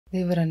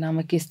ದೇವರ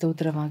ನಾಮಕ್ಕೆ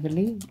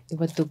ಸ್ತೋತ್ರವಾಗಲಿ.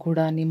 ಇವತ್ತು ಕೂಡ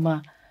ನಿಮ್ಮ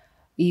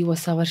ಈ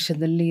ಹೊಸ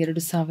ವರ್ಷದಲ್ಲಿ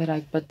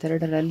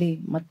 2022ರಲ್ಲಿ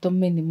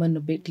ಮತ್ತೊಮ್ಮೆ ನಿಮ್ಮನ್ನು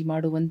ಭೇಟಿ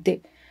ಮಾಡುವಂತೆ,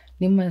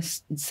 ನಿಮ್ಮ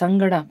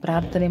ಸಂಗಡ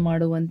ಪ್ರಾರ್ಥನೆ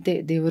ಮಾಡುವಂತೆ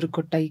ದೇವರು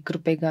ಕೊಟ್ಟ ಈ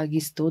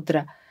ಕೃಪೆಗಾಗಿ ಸ್ತೋತ್ರ.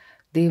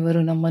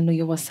 ದೇವರು ನಮ್ಮನ್ನು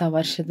ಈ ಹೊಸ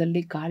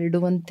ವರ್ಷದಲ್ಲಿ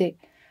ಕಾಲಿಡುವಂತೆ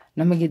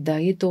ನಮಗೆ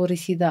ದಯೆ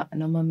ತೋರಿಸಿದ,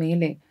 ನಮ್ಮ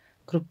ಮೇಲೆ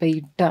ಕೃಪೆ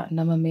ಇಟ್ಟ,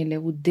 ನಮ್ಮ ಮೇಲೆ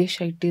ಉದ್ದೇಶ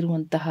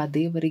ಇಟ್ಟಿರುವಂತಹ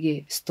ದೇವರಿಗೆ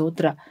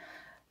ಸ್ತೋತ್ರ.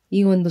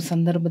 ಈ ಒಂದು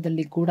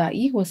ಸಂದರ್ಭದಲ್ಲಿ ಕೂಡ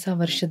ಈ ಹೊಸ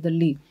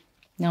ವರ್ಷದಲ್ಲಿ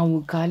ನಾವು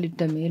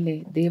ಕಾಲಿಟ್ಟ ಮೇಲೆ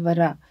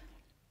ದೇವರ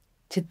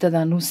ಚಿತ್ತದ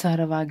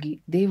ಅನುಸಾರವಾಗಿ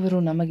ದೇವರು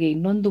ನಮಗೆ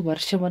ಇನ್ನೊಂದು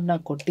ವರ್ಷವನ್ನು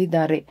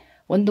ಕೊಟ್ಟಿದ್ದಾರೆ.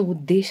 ಒಂದು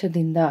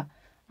ಉದ್ದೇಶದಿಂದ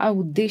ಆ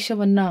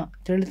ಉದ್ದೇಶವನ್ನು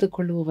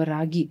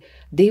ತಿಳಿದುಕೊಳ್ಳುವವರಾಗಿ,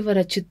 ದೇವರ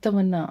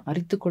ಚಿತ್ತವನ್ನು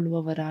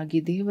ಅರಿತುಕೊಳ್ಳುವವರಾಗಿ,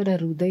 ದೇವರ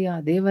ಹೃದಯ,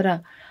 ದೇವರ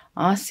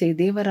ಆಸೆ,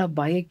 ದೇವರ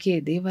ಬಯಕೆ,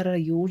 ದೇವರ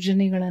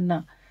ಯೋಜನೆಗಳನ್ನು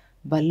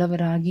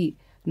ಬಲ್ಲವರಾಗಿ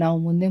ನಾವು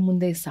ಮುಂದೆ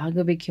ಮುಂದೆ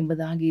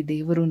ಸಾಗಬೇಕೆಂಬುದಾಗಿ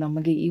ದೇವರು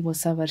ನಮಗೆ ಈ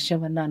ಹೊಸ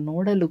ವರ್ಷವನ್ನು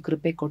ನೋಡಲು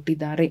ಕೃಪೆ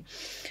ಕೊಟ್ಟಿದ್ದಾರೆ.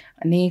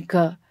 ಅನೇಕ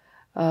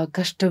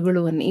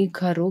ಕಷ್ಟಗಳು, ಅನೇಕ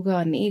ರೋಗ,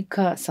 ಅನೇಕ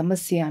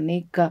ಸಮಸ್ಯೆ,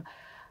 ಅನೇಕ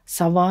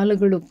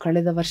ಸವಾಲುಗಳು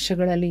ಕಳೆದ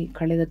ವರ್ಷಗಳಲ್ಲಿ,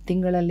 ಕಳೆದ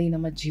ತಿಂಗಳಲ್ಲಿ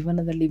ನಮ್ಮ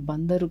ಜೀವನದಲ್ಲಿ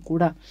ಬಂದರೂ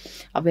ಕೂಡ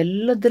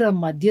ಅವೆಲ್ಲದರ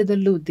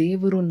ಮಧ್ಯದಲ್ಲೂ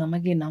ದೇವರು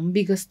ನಮಗೆ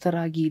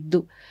ನಂಬಿಗಸ್ತರಾಗಿ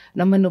ಇದ್ದು,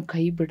 ನಮ್ಮನ್ನು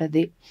ಕೈ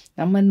ಬಿಡದೆ,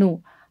 ನಮ್ಮನ್ನು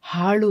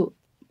ಹಾಳು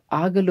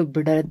ಆಗಲು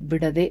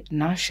ಬಿಡದೆ,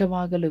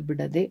 ನಾಶವಾಗಲು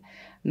ಬಿಡದೆ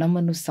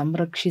ನಮ್ಮನ್ನು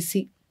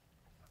ಸಂರಕ್ಷಿಸಿ,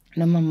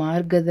 ನಮ್ಮ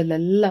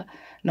ಮಾರ್ಗದಲ್ಲೆಲ್ಲ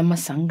ನಮ್ಮ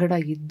ಸಂಗಡ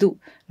ಇದ್ದು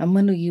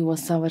ನಮ್ಮನ್ನು ಈ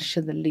ಹೊಸ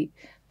ವರ್ಷದಲ್ಲಿ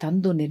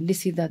ತಂದು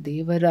ನಿಲ್ಲಿಸಿದ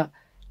ದೇವರ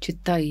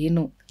ಚಿತ್ತ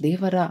ಏನು,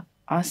 ದೇವರ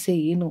ಆಸೆ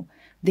ಏನು,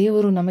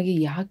 ದೇವರು ನಮಗೆ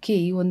ಯಾಕೆ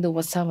ಈ ಒಂದು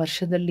ಹೊಸ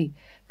ವರ್ಷದಲ್ಲಿ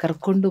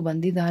ಕರ್ಕೊಂಡು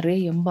ಬಂದಿದ್ದಾರೆ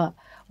ಎಂಬ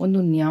ಒಂದು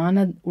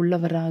ಜ್ಞಾನ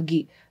ಉಳ್ಳವರಾಗಿ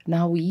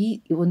ನಾವು ಈ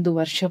ಒಂದು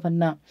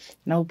ವರ್ಷವನ್ನು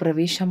ನಾವು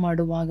ಪ್ರವೇಶ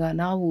ಮಾಡುವಾಗ,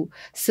 ನಾವು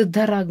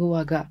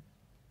ಸಿದ್ಧರಾಗುವಾಗ,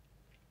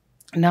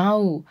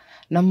 ನಾವು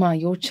ನಮ್ಮ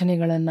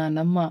ಯೋಚನೆಗಳನ್ನು,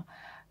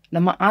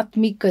 ನಮ್ಮ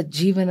ಆತ್ಮಿಕ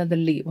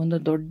ಜೀವನದಲ್ಲಿ ಒಂದು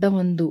ದೊಡ್ಡ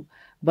ಒಂದು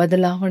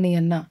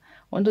ಬದಲಾವಣೆಯನ್ನು,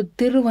 ಒಂದು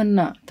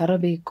ತಿರುವನ್ನು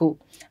ತರಬೇಕು.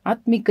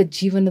 ಆತ್ಮಿಕ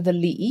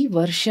ಜೀವನದಲ್ಲಿ ಈ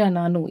ವರ್ಷ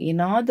ನಾನು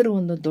ಏನಾದರೂ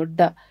ಒಂದು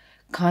ದೊಡ್ಡ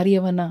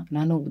ಕಾರ್ಯವನ್ನು,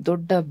 ನಾನು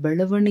ದೊಡ್ಡ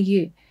ಬೆಳವಣಿಗೆ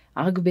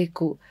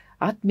ಆಗಬೇಕು,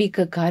 ಆತ್ಮಿಕ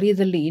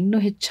ಕಾರ್ಯದಲ್ಲಿ ಇನ್ನೂ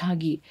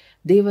ಹೆಚ್ಚಾಗಿ,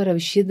 ದೇವರ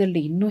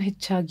ವಿಷಯದಲ್ಲಿ ಇನ್ನೂ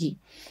ಹೆಚ್ಚಾಗಿ,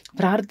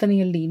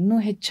 ಪ್ರಾರ್ಥನೆಯಲ್ಲಿ ಇನ್ನೂ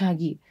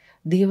ಹೆಚ್ಚಾಗಿ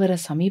ದೇವರ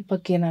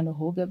ಸಮೀಪಕ್ಕೆ ನಾನು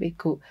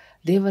ಹೋಗಬೇಕು,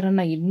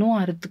 ದೇವರನ್ನು ಇನ್ನೂ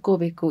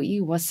ಅರಿತುಕೋಬೇಕು. ಈ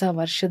ಹೊಸ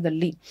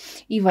ವರ್ಷದಲ್ಲಿ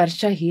ಈ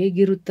ವರ್ಷ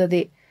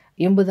ಹೇಗಿರುತ್ತದೆ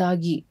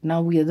ಎಂಬುದಾಗಿ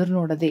ನಾವು ಎದುರು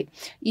ನೋಡದೆ,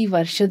 ಈ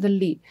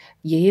ವರ್ಷದಲ್ಲಿ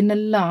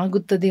ಏನೆಲ್ಲ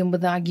ಆಗುತ್ತದೆ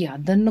ಎಂಬುದಾಗಿ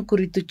ಅದನ್ನು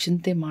ಕುರಿತು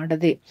ಚಿಂತೆ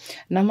ಮಾಡದೆ,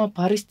 ನಮ್ಮ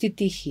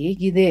ಪರಿಸ್ಥಿತಿ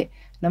ಹೇಗಿದೆ,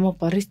 ನಮ್ಮ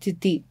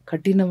ಪರಿಸ್ಥಿತಿ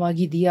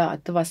ಕಠಿಣವಾಗಿದೆಯಾ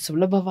ಅಥವಾ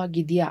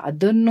ಸುಲಭವಾಗಿದೆಯಾ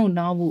ಅದನ್ನು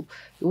ನಾವು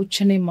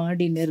ಯೋಚನೆ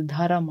ಮಾಡಿ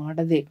ನಿರ್ಧಾರ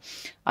ಮಾಡದೆ,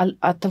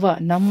 ಅಥವಾ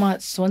ನಮ್ಮ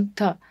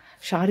ಸ್ವಂತ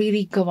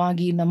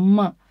ಶಾರೀರಿಕವಾಗಿ, ನಮ್ಮ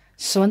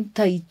ಸ್ವಂತ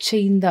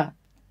ಇಚ್ಛೆಯಿಂದ,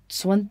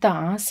 ಸ್ವಂತ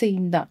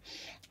ಆಸೆಯಿಂದ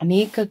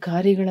ಅನೇಕ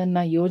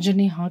ಕಾರ್ಯಗಳನ್ನು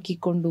ಯೋಜನೆ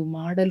ಹಾಕಿಕೊಂಡು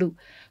ಮಾಡಲು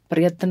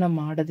ಪ್ರಯತ್ನ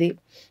ಮಾಡದೆ,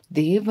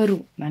 ದೇವರು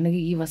ನನಗೆ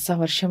ಈ ಹೊಸ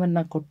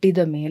ವರ್ಷವನ್ನು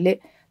ಕೊಟ್ಟಿದ ಮೇಲೆ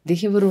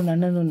ದೇವರು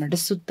ನನ್ನನ್ನು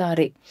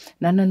ನಡೆಸುತ್ತಾರೆ,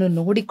 ನನ್ನನ್ನು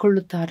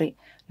ನೋಡಿಕೊಳ್ಳುತ್ತಾರೆ,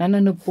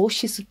 ನನ್ನನ್ನು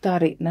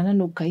ಪೋಷಿಸುತ್ತಾರೆ,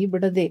 ನನ್ನನ್ನು ಕೈ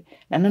ಬಿಡದೆ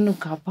ನನ್ನನ್ನು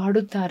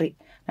ಕಾಪಾಡುತ್ತಾರೆ,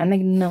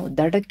 ನನಗಿನ್ನು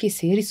ದಡಕ್ಕೆ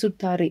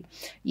ಸೇರಿಸುತ್ತಾರೆ,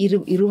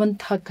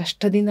 ಇರುವಂತಹ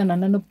ಕಷ್ಟದಿಂದ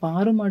ನನ್ನನ್ನು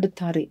ಪಾರು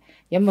ಮಾಡುತ್ತಾರೆ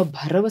ಎಂಬ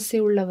ಭರವಸೆ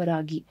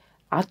ಉಳ್ಳವರಾಗಿ,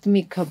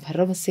 ಆತ್ಮಿಕ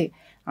ಭರವಸೆ,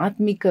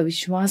 ಆತ್ಮಿಕ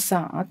ವಿಶ್ವಾಸ,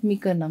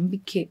 ಆತ್ಮಿಕ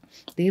ನಂಬಿಕೆ,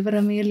 ದೇವರ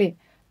ಮೇಲೆ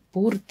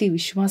ಪೂರ್ತಿ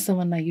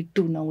ವಿಶ್ವಾಸವನ್ನು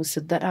ಇಟ್ಟು ನಾವು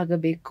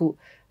ಸಿದ್ಧರಾಗಬೇಕು.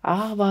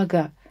 ಆವಾಗ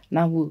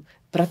ನಾವು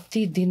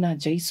ಪ್ರತಿದಿನ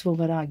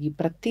ಜಯಿಸುವವರಾಗಿ,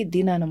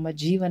 ಪ್ರತಿದಿನ ನಮ್ಮ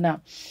ಜೀವನ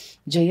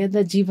ಜಯದ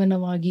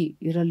ಜೀವನವಾಗಿ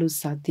ಇರಲು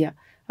ಸಾಧ್ಯ.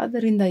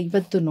 ಆದ್ದರಿಂದ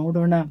ಇವತ್ತು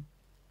ನೋಡೋಣ,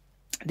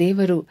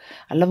 ದೇವರು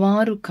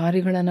ಹಲವಾರು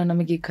ಕಾರ್ಯಗಳನ್ನು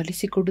ನಮಗೆ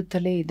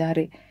ಕಲಿಸಿಕೊಡುತ್ತಲೇ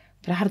ಇದ್ದಾರೆ.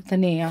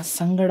 ಪ್ರಾರ್ಥನೆಯ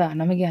ಸಂಗಡ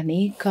ನಮಗೆ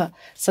ಅನೇಕ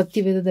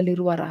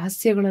ಸತ್ಯವೇದದಲ್ಲಿರುವ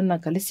ರಹಸ್ಯಗಳನ್ನು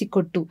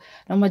ಕಲಿಸಿಕೊಟ್ಟು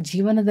ನಮ್ಮ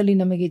ಜೀವನದಲ್ಲಿ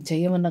ನಮಗೆ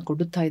ಜಯವನ್ನು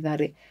ಕೊಡುತ್ತಾ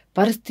ಇದ್ದಾರೆ.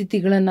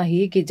 ಪರಿಸ್ಥಿತಿಗಳನ್ನು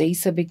ಹೇಗೆ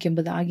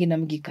ಜಯಿಸಬೇಕೆಂಬುದಾಗಿ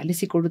ನಮಗೆ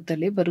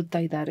ಕಲಿಸಿಕೊಡುತ್ತಲೇ ಬರುತ್ತಾ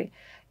ಇದ್ದಾರೆ.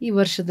 ಈ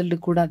ವರ್ಷದಲ್ಲೂ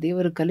ಕೂಡ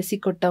ದೇವರು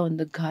ಕಲಿಸಿಕೊಟ್ಟ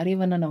ಒಂದು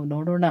ಕಾರ್ಯವನ್ನು ನಾವು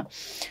ನೋಡೋಣ.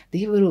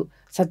 ದೇವರು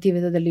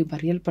ಸತ್ಯವೇದದಲ್ಲಿ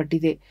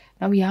ಬರೆಯಲ್ಪಟ್ಟಿದೆ.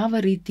 ನಾವು ಯಾವ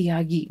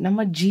ರೀತಿಯಾಗಿ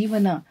ನಮ್ಮ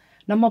ಜೀವನ,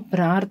 ನಮ್ಮ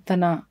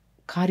ಪ್ರಾರ್ಥನಾ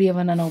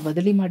ಕಾರ್ಯವನ್ನು ನಾವು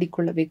ಬದಲಿ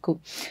ಮಾಡಿಕೊಳ್ಳಬೇಕು.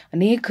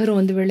 ಅನೇಕರು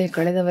ಒಂದು ವೇಳೆ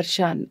ಕಳೆದ ವರ್ಷ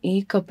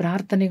ಅನೇಕ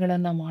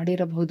ಪ್ರಾರ್ಥನೆಗಳನ್ನು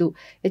ಮಾಡಿರಬಹುದು,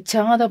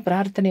 ಹೆಚ್ಚಾದ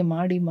ಪ್ರಾರ್ಥನೆ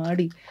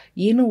ಮಾಡಿ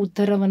ಏನೂ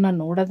ಉತ್ತರವನ್ನು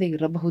ನೋಡದೇ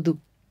ಇರಬಹುದು,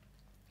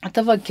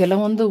 ಅಥವಾ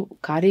ಕೆಲವೊಂದು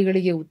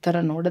ಕಾರ್ಯಗಳಿಗೆ ಉತ್ತರ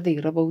ನೋಡದೇ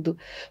ಇರಬಹುದು.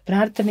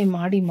 ಪ್ರಾರ್ಥನೆ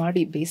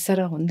ಮಾಡಿ ಬೇಸರ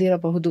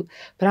ಹೊಂದಿರಬಹುದು,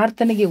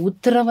 ಪ್ರಾರ್ಥನೆಗೆ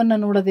ಉತ್ತರವನ್ನು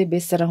ನೋಡದೆ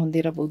ಬೇಸರ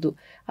ಹೊಂದಿರಬಹುದು.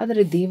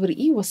 ಆದರೆ ದೇವರು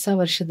ಈ ಹೊಸ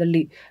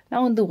ವರ್ಷದಲ್ಲಿ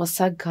ನಾವೊಂದು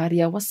ಹೊಸ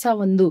ಕಾರ್ಯ, ಹೊಸ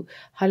ಒಂದು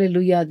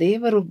ಹಲ್ಲೆಲೂಯಾ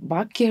ದೇವರು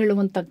ವಾಕ್ಯ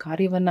ಹೇಳುವಂಥ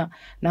ಕಾರ್ಯವನ್ನು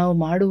ನಾವು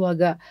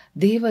ಮಾಡುವಾಗ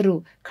ದೇವರು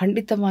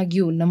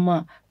ಖಂಡಿತವಾಗಿಯೂ ನಮ್ಮ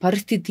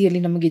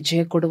ಪರಿಸ್ಥಿತಿಯಲ್ಲಿ ನಮಗೆ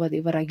ಜಯ ಕೊಡುವ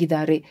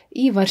ದೇವರಾಗಿದ್ದಾರೆ.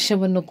 ಈ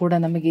ವರ್ಷವನ್ನು ಕೂಡ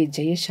ನಮಗೆ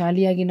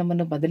ಜಯಶಾಲಿಯಾಗಿ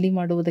ನಮ್ಮನ್ನು ಬದಲಿ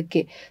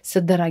ಮಾಡುವುದಕ್ಕೆ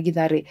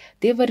ಸಿದ್ಧರಾಗಿದ್ದಾರೆ.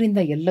 ದೇವರಿಂದ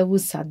ಎಲ್ಲವೂ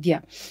ಸಾಧ್ಯ.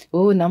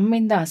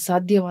 ನಮ್ಮಿಂದ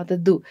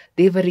ಅಸಾಧ್ಯವಾದದ್ದು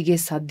ದೇವರಿಗೆ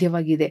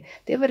ಸಾಧ್ಯವಾಗಿದೆ,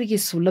 ದೇವರಿಗೆ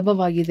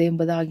ಸುಲಭವಾಗಿದೆ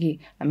ಎಂಬುದಾಗಿ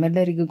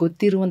ನಮ್ಮೆಲ್ಲರಿಗೂ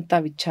ಗೊತ್ತಿರುವಂಥ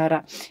ವಿಚಾರ.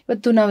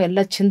 ಇವತ್ತು ನಾವೆಲ್ಲ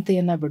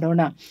ಚಿಂತೆಯನ್ನು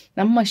ಬಿಡೋಣ,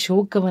 ನಮ್ಮ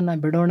ಶೋಕವನ್ನು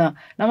ಬಿಡೋಣ,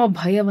 ನಮ್ಮ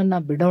ಭಯವನ್ನು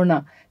ಬಿಡೋಣ.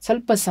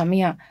 ಸ್ವಲ್ಪ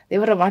ಸಮಯ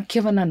ದೇವರ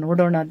ವಾಕ್ಯವನ್ನು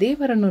ನೋಡೋಣ,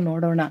 ದೇವರನ್ನು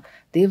ನೋಡೋಣ.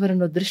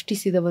 ದೇವರನ್ನು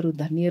ದೃಷ್ಟಿಸಿದವರು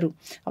ಧನ್ಯರು.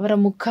 ಅವರ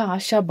ಮುಖ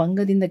ಆಶಾ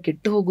ಭಂಗದಿಂದ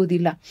ಕೆಟ್ಟು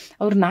ಹೋಗುವುದಿಲ್ಲ,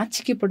 ಅವರು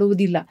ನಾಚಿಕೆ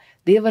ಪಡುವುದಿಲ್ಲ.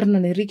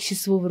 ದೇವರನ್ನು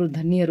ನಿರೀಕ್ಷಿಸುವವರು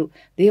ಧನ್ಯರು,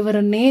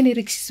 ದೇವರನ್ನೇ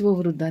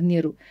ನಿರೀಕ್ಷಿಸುವವರು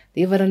ಧನ್ಯರು,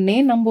 ದೇವರನ್ನೇ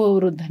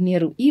ನಂಬುವವರು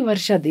ಧನ್ಯರು. ಈ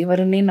ವರ್ಷ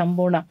ದೇವರನ್ನೇ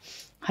ನಂಬೋಣ.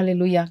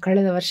 ಹಲ್ಲೆಲೂಯಾ.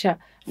 ಕಳೆದ ವರ್ಷ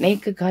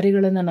ಅನೇಕ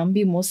ಕಾರ್ಯಗಳನ್ನು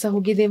ನಂಬಿ ಮೋಸ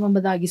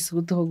ಹೋಗಿದ್ದೇವೆಂಬುದಾಗಿ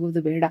ಸೋತು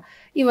ಹೋಗುವುದು ಬೇಡ.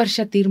 ಈ ವರ್ಷ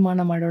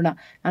ತೀರ್ಮಾನ ಮಾಡೋಣ,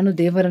 ನಾನು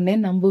ದೇವರನ್ನೇ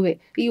ನಂಬುವೆ.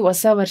 ಈ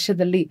ಹೊಸ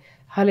ವರ್ಷದಲ್ಲಿ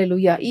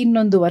ಹಲ್ಲೆಲೂಯಾ,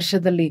 ಇನ್ನೊಂದು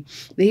ವರ್ಷದಲ್ಲಿ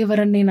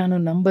ದೇವರನ್ನೇ ನಾನು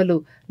ನಂಬಲು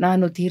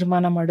ನಾನು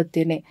ತೀರ್ಮಾನ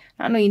ಮಾಡುತ್ತೇನೆ.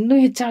 ನಾನು ಇನ್ನೂ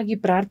ಹೆಚ್ಚಾಗಿ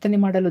ಪ್ರಾರ್ಥನೆ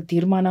ಮಾಡಲು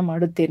ತೀರ್ಮಾನ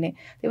ಮಾಡುತ್ತೇನೆ.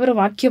 ದೇವರ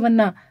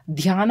ವಾಕ್ಯವನ್ನು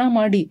ಧ್ಯಾನ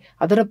ಮಾಡಿ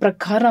ಅದರ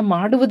ಪ್ರಕಾರ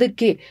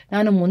ಮಾಡುವುದಕ್ಕೆ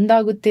ನಾನು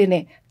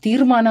ಮುಂದಾಗುತ್ತೇನೆ,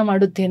 ತೀರ್ಮಾನ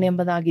ಮಾಡುತ್ತೇನೆ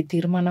ಎಂಬುದಾಗಿ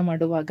ತೀರ್ಮಾನ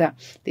ಮಾಡುವಾಗ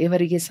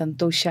ದೇವರಿಗೆ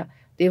ಸಂತೋಷ,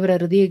 ದೇವರ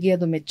ಹೃದಯಕ್ಕೆ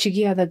ಅದು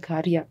ಮೆಚ್ಚುಗೆಯಾದ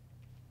ಕಾರ್ಯ.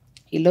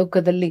 ಈ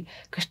ಲೋಕದಲ್ಲಿ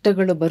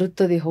ಕಷ್ಟಗಳು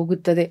ಬರುತ್ತದೆ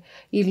ಹೋಗುತ್ತದೆ.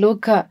 ಈ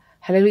ಲೋಕ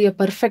ಹಲ್ಲೆಲೂಯಾ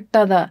ಪರ್ಫೆಕ್ಟ್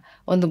ಆದ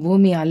ಒಂದು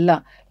ಭೂಮಿ ಅಲ್ಲ.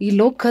 ಈ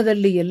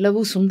ಲೋಕದಲ್ಲಿ ಎಲ್ಲವೂ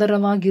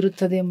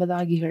ಸುಂದರವಾಗಿರುತ್ತದೆ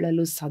ಎಂಬುದಾಗಿ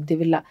ಹೇಳಲು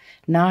ಸಾಧ್ಯವಿಲ್ಲ.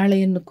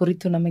 ನಾಳೆಯನ್ನು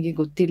ಕುರಿತು ನಮಗೆ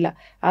ಗೊತ್ತಿಲ್ಲ,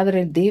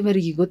 ಆದರೆ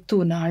ದೇವರಿಗೆ ಗೊತ್ತು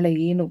ನಾಳೆ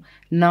ಏನು,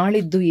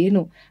 ನಾಳಿದ್ದು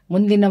ಏನು,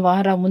 ಮುಂದಿನ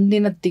ವಾರ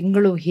ಮುಂದಿನ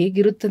ತಿಂಗಳು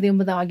ಹೇಗಿರುತ್ತದೆ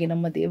ಎಂಬುದಾಗಿ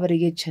ನಮ್ಮ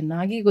ದೇವರಿಗೆ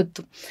ಚೆನ್ನಾಗಿ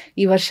ಗೊತ್ತು.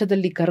 ಈ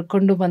ವರ್ಷದಲ್ಲಿ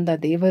ಕರ್ಕೊಂಡು ಬಂದ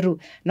ದೇವರು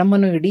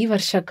ನಮ್ಮನ್ನು ಇಡೀ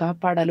ವರ್ಷ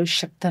ಕಾಪಾಡಲು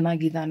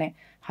ಶಕ್ತನಾಗಿದ್ದಾನೆ.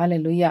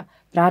 ಹಲ್ಲೆಲೂಯಾ.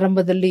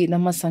 ಪ್ರಾರಂಭದಲ್ಲಿ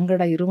ನಮ್ಮ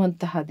ಸಂಗಡ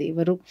ಇರುವಂತಹ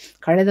ದೇವರು,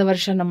 ಕಳೆದ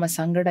ವರ್ಷ ನಮ್ಮ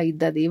ಸಂಗಡ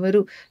ಇದ್ದ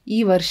ದೇವರು ಈ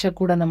ವರ್ಷ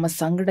ಕೂಡ ನಮ್ಮ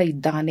ಸಂಗಡ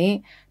ಇದ್ದಾನೆ,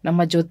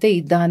 ನಮ್ಮ ಜೊತೆ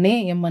ಇದ್ದಾನೆ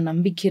ಎಂಬ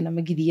ನಂಬಿಕೆ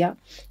ನಮಗಿದೆಯಾ?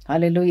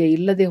 ಹಲ್ಲೆಲೂಯಾ.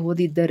 ಇಲ್ಲದೆ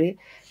ಹೋದಿದ್ದರೆ,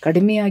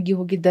 ಕಡಿಮೆಯಾಗಿ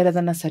ಹೋಗಿದ್ದರೆ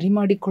ಅದನ್ನು ಸರಿ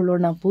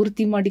ಮಾಡಿಕೊಳ್ಳೋಣ,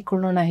 ಪೂರ್ತಿ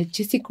ಮಾಡಿಕೊಳ್ಳೋಣ,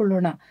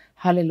 ಹೆಚ್ಚಿಸಿಕೊಳ್ಳೋಣ.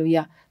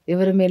 ಹಲ್ಲೆಲೂಯಾ.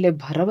 ದೇವರ ಮೇಲೆ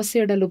ಭರವಸೆ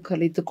ಇಡಲು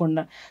ಕಲಿತುಕೊಂಡ,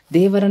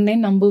 ದೇವರನ್ನೇ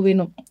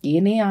ನಂಬುವೆನು,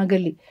 ಏನೇ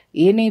ಆಗಲಿ,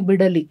 ಏನೇ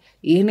ಬಿಡಲಿ,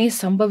 ಏನೇ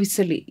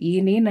ಸಂಭವಿಸಲಿ,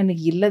 ಏನೇ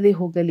ನನಗೆ ಇಲ್ಲದೆ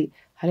ಹೋಗಲಿ,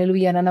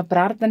 ಹಲ್ಲೆಲೂಯಾ, ನನ್ನ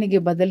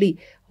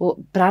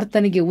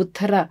ಪ್ರಾರ್ಥನೆಗೆ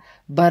ಉತ್ತರ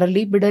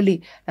ಬರಲಿ ಬಿಡಲಿ,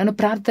 ನಾನು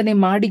ಪ್ರಾರ್ಥನೆ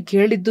ಮಾಡಿ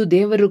ಕೇಳಿದ್ದು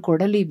ದೇವರು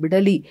ಕೊಡಲಿ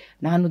ಬಿಡಲಿ,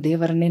 ನಾನು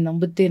ದೇವರನ್ನೇ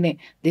ನಂಬುತ್ತೇನೆ,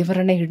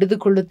 ದೇವರನ್ನೇ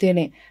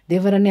ಹಿಡಿದುಕೊಳ್ಳುತ್ತೇನೆ,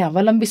 ದೇವರನ್ನೇ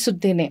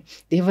ಅವಲಂಬಿಸುತ್ತೇನೆ.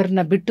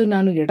 ದೇವರನ್ನ ಬಿಟ್ಟು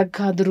ನಾನು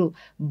ಎಡಕ್ಕಾದರೂ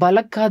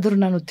ಬಲಕ್ಕಾದರೂ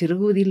ನಾನು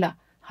ತಿರುಗುವುದಿಲ್ಲ.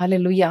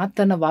 ಹಲ್ಲೆಲೂಯಾ.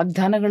 ಆತನ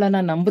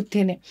ವಾಗ್ದಾನಗಳನ್ನು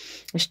ನಂಬುತ್ತೇನೆ.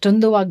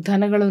 ಎಷ್ಟೊಂದು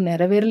ವಾಗ್ದಾನಗಳು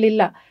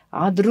ನೆರವೇರಲಿಲ್ಲ,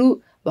 ಆದರೂ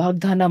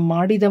ವಾಗ್ದಾನ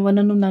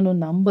ಮಾಡಿದವನನ್ನು ನಾನು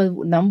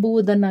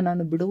ನಂಬುವುದನ್ನು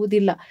ನಾನು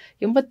ಬಿಡುವುದಿಲ್ಲ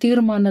ಎಂಬ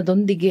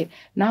ತೀರ್ಮಾನದೊಂದಿಗೆ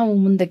ನಾವು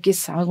ಮುಂದಕ್ಕೆ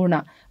ಸಾಗೋಣ.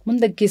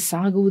 ಮುಂದಕ್ಕೆ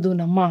ಸಾಗುವುದು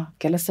ನಮ್ಮ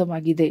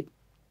ಕೆಲಸವಾಗಿದೆ.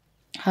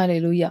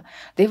 ಹಲ್ಲೆಲೂಯಾ.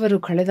 ದೇವರು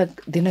ಕಳೆದ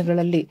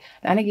ದಿನಗಳಲ್ಲಿ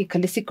ನನಗೆ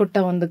ಕಲಿಸಿಕೊಟ್ಟ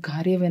ಒಂದು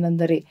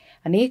ಕಾರ್ಯವೇನೆಂದರೆ,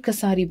 ಅನೇಕ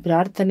ಸಾರಿ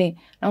ಪ್ರಾರ್ಥನೆ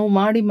ನಾವು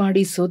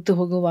ಮಾಡಿ ಸೋತು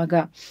ಹೋಗುವಾಗ,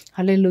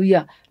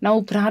 ಹಲ್ಲೆಲೂಯಾ,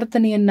 ನಾವು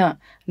ಪ್ರಾರ್ಥನೆಯನ್ನು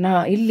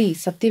ಇಲ್ಲಿ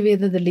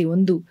ಸತ್ಯವೇದದಲ್ಲಿ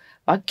ಒಂದು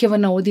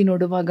ವಾಕ್ಯವನ್ನು ಓದಿ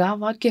ನೋಡುವಾಗ ಆ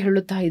ವಾಕ್ಯ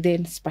ಹೇಳುತ್ತಾ ಇದೆ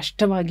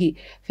ಸ್ಪಷ್ಟವಾಗಿ.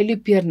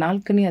 ಫಿಲಿಪಿಯರ್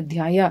 4ನೇ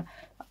ಅಧ್ಯಾಯ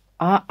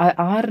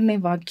 6ನೇ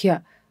ವಾಕ್ಯ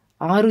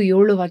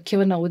 6-7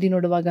 ವಾಕ್ಯವನ್ನು ಓದಿ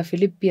ನೋಡುವಾಗ,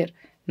 ಫಿಲಿಪಿಯರ್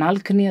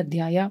 4ನೇ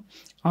ಅಧ್ಯಾಯ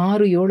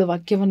 6-7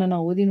 ವಾಕ್ಯವನ್ನು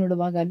ನಾವು ಓದಿ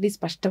ನೋಡುವಾಗ ಅಲ್ಲಿ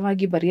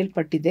ಸ್ಪಷ್ಟವಾಗಿ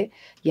ಬರೆಯಲ್ಪಟ್ಟಿದೆ,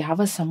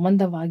 ಯಾವ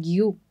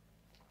ಸಂಬಂಧವಾಗಿಯೂ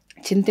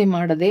ಚಿಂತೆ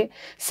ಮಾಡದೆ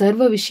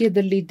ಸರ್ವ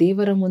ವಿಷಯದಲ್ಲಿ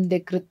ದೇವರ ಮುಂದೆ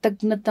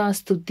ಕೃತಜ್ಞತಾ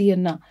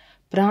ಸ್ತುತಿಯನ್ನು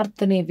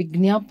ಪ್ರಾರ್ಥನೆ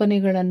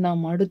ವಿಜ್ಞಾಪನೆಗಳನ್ನು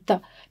ಮಾಡುತ್ತಾ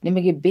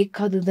ನಿಮಗೆ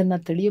ಬೇಕಾದುದನ್ನು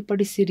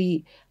ತಿಳಿಯಪಡಿಸಿರಿ.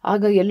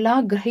 ಆಗ ಎಲ್ಲ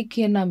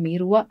ಗ್ರಹಿಕೆಯನ್ನು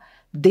ಮೀರುವ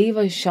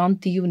ದೇವ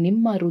ಶಾಂತಿಯು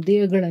ನಿಮ್ಮ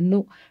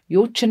ಹೃದಯಗಳನ್ನು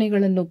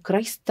ಯೋಚನೆಗಳನ್ನು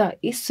ಕ್ರೈಸ್ತ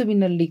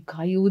ಯೇಸುವಿನಲ್ಲಿ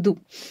ಕಾಯುವುದು.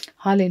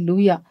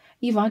 ಹಲ್ಲೆಲೂಯಾ.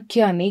 ಈ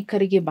ವಾಕ್ಯ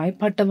ಅನೇಕರಿಗೆ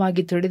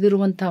ಬಾಯ್ಪಾಠವಾಗಿ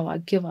ತಿಳಿದಿರುವಂತಹ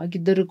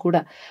ವಾಕ್ಯವಾಗಿದ್ದರೂ ಕೂಡ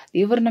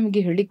ದೇವರು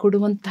ನಮಗೆ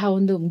ಹೇಳಿಕೊಡುವಂತಹ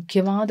ಒಂದು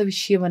ಮುಖ್ಯವಾದ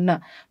ವಿಷಯವನ್ನು,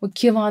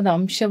 ಮುಖ್ಯವಾದ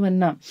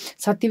ಅಂಶವನ್ನು,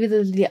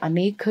 ಸತ್ಯವೇದದಲ್ಲಿ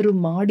ಅನೇಕರು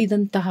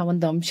ಮಾಡಿದಂತಹ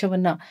ಒಂದು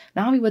ಅಂಶವನ್ನು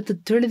ನಾವಿವತ್ತು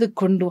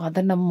ತಿಳಿದುಕೊಂಡು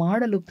ಅದನ್ನು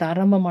ಮಾಡಲು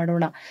ಪ್ರಾರಂಭ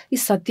ಮಾಡೋಣ. ಈ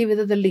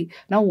ಸತ್ಯವೇದದಲ್ಲಿ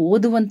ನಾವು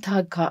ಓದುವಂತಹ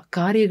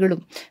ಕಾರ್ಯಗಳು,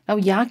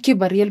 ನಾವು ಯಾಕೆ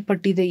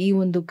ಬರೆಯಲ್ಪಟ್ಟಿದೆ ಈ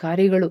ಒಂದು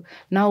ಕಾರ್ಯಗಳು,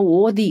 ನಾವು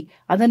ಓದಿ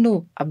ಅದನ್ನು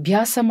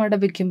ಅಭ್ಯಾಸ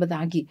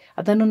ಮಾಡಬೇಕೆಂಬುದಾಗಿ,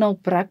 ಅದನ್ನು ನಾವು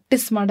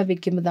ಪ್ರಾಕ್ಟೀಸ್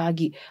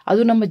ಮಾಡಬೇಕೆಂಬುದಾಗಿ,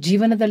 ಅದು ನಮ್ಮ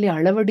ಜೀವನದಲ್ಲಿ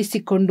ಅಳವಡಿಸಿಕೊಂಡು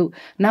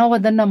ನಾವು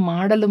ಅದನ್ನು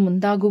ಮಾಡಲು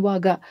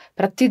ಮುಂದಾಗುವಾಗ,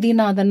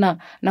 ಪ್ರತಿದಿನ ಅದನ್ನು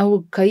ನಾವು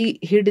ಕೈ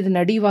ಹಿಡಿದು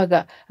ನಡೆಯುವಾಗ,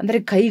 ಅಂದರೆ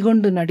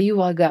ಕೈಗೊಂಡು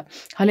ನಡೆಯುವಾಗ,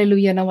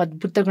 ಹಲ್ಲೆಲೂಯಾ, ನಾವು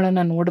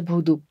ಅದ್ಭುತಗಳನ್ನು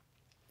ನೋಡಬಹುದು.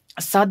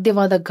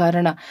 ಅಸಾಧ್ಯವಾದ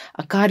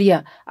ಕಾರ್ಯ,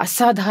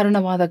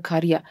 ಅಸಾಧಾರಣವಾದ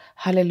ಕಾರ್ಯ,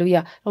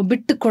 ಹಲ್ಲೆಲೂಯಾ, ನಾವು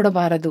ಬಿಟ್ಟು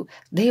ಕೊಡಬಾರದು.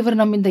 ದೇವರು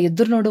ನಮ್ಮಿಂದ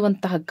ಎದುರು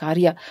ನೋಡುವಂತಹ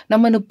ಕಾರ್ಯ,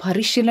 ನಮ್ಮನ್ನು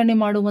ಪರಿಶೀಲನೆ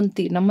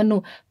ಮಾಡುವಂತೆ, ನಮ್ಮನ್ನು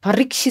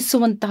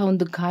ಪರೀಕ್ಷಿಸುವಂತಹ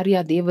ಒಂದು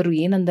ಕಾರ್ಯ ದೇವರು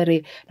ಏನೆಂದರೆ,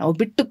 ನಾವು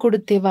ಬಿಟ್ಟು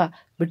ಕೊಡುತ್ತೇವಾ,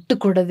 ಬಿಟ್ಟು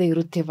ಕೊಡದೇ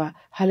ಇರುತ್ತೇವಾ?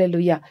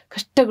 ಹಲ್ಲೆಲೂಯಾ.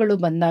 ಕಷ್ಟಗಳು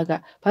ಬಂದಾಗ,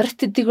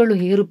 ಪರಿಸ್ಥಿತಿಗಳು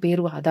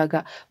ಏರುಪೇರು ಆದಾಗ,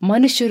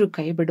 ಮನುಷ್ಯರು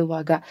ಕೈ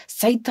ಬಿಡುವಾಗ,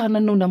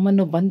 ಸೈತಾನನು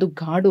ನಮ್ಮನ್ನು ಬಂದು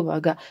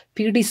ಗಾಡುವಾಗ,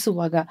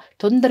 ಪೀಡಿಸುವಾಗ,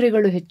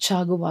 ತೊಂದರೆಗಳು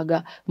ಹೆಚ್ಚಾಗುವಾಗ,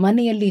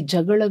 ಮನೆಯಲ್ಲಿ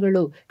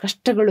ಜಗಳಗಳು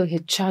ಕಷ್ಟಗಳು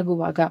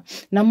ಹೆಚ್ಚಾಗುವಾಗ,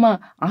 ನಮ್ಮ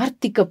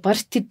ಆರ್ಥಿಕ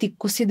ಪರಿಸ್ಥಿತಿ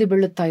ಕುಸಿದು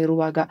ಬೀಳುತ್ತಾ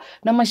ಇರುವಾಗ,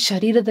 ನಮ್ಮ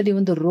ಶರೀರದಲ್ಲಿ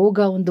ಒಂದು ರೋಗ,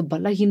 ಒಂದು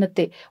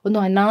ಬಲಹೀನತೆ,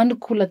 ಒಂದು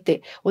ಅನಾನುಕೂಲತೆ,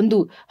 ಒಂದು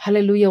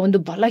ಹಲ್ಲೆಲೂಯಾ,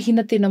 ಒಂದು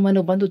ಬಲಹೀನತೆ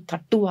ನಮ್ಮನ್ನು ಬಂದು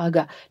ತಟ್ಟುವಾಗ,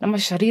 ನಮ್ಮ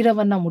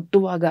ಶರೀರವನ್ನು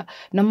ಮುಟ್ಟುವಾಗ,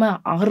 ನಮ್ಮ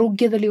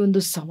ಆರೋಗ್ಯದ ಜೀವಿತದಲ್ಲಿ ಒಂದು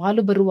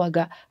ಸವಾಲು ಬರುವಾಗ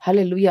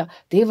ಹಲ್ಲೆಲೂಯಾ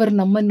ದೇವರು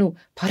ನಮ್ಮನ್ನು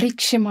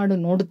ಪರೀಕ್ಷೆ ಮಾಡು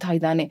ನೋಡ್ತಾ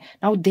ಇದ್ದಾನೆ.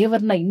 ನಾವು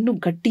ದೇವರನ್ನ ಇನ್ನೂ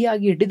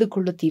ಗಟ್ಟಿಯಾಗಿ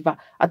ಹಿಡಿದುಕೊಳ್ಳುತ್ತೀವ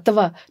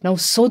ಅಥವಾ ನಾವು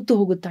ಸೋತು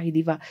ಹೋಗುತ್ತಾ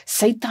ಇದ್ದೀವ,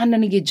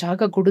 ಸೈತಾನನಿಗೆ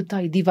ಜಾಗ ಕೊಡುತ್ತಾ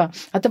ಇದ್ದೀವ,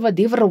 ಅಥವಾ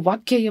ದೇವರ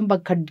ವಾಕ್ಯ ಎಂಬ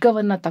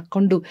ಖಡ್ಗವನ್ನ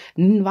ತಕ್ಕೊಂಡು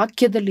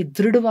ವಾಕ್ಯದಲ್ಲಿ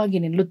ದೃಢವಾಗಿ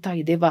ನಿಲ್ಲುತ್ತಾ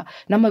ಇದ್ದೇವ,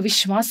 ನಮ್ಮ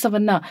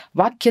ವಿಶ್ವಾಸವನ್ನ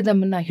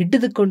ವಾಕ್ಯದನ್ನ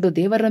ಹಿಡಿದುಕೊಂಡು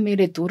ದೇವರ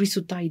ಮೇಲೆ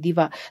ತೋರಿಸುತ್ತಾ ಇದ್ದೀವ,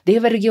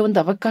 ದೇವರಿಗೆ ಒಂದು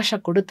ಅವಕಾಶ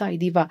ಕೊಡುತ್ತಾ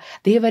ಇದ್ದೀವ,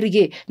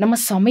 ದೇವರಿಗೆ ನಮ್ಮ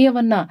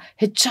ಸಮಯವನ್ನ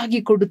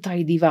ಹೆಚ್ಚಾಗಿ ಕೊಡುತ್ತಾ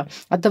ಇದ್ದೀವ,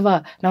 ಅಥವಾ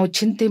ನಾವು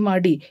ಚಿಂತೆ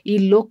ಮಾಡಿ ಈ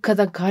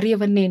ಲೋಕದ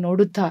ಕಾರ್ಯವನ್ನೇ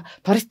ನೋಡುತ್ತಾ,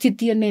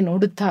 ಪರಿಸ್ಥಿತಿಯನ್ನೇ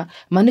ನೋಡುತ್ತಾ,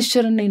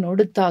 ಮನುಷ್ಯರನ್ನೇ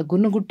ನೋಡುತ್ತಾ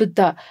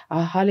ಗುನುಗುಟ್ಟುತ್ತಾ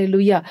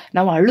ಹಲ್ಲೆಲೂಯಾ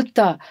ನಾವು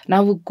ಅಳುತ್ತಾ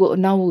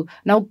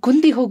ನಾವು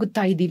ಕುಂದಿ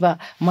ಹೋಗುತ್ತಾ ಇದ್ದೀವ,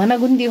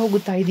 ಮನಗುಂದಿ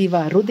ಹೋಗುತ್ತಾ ಇದ್ದೀವ,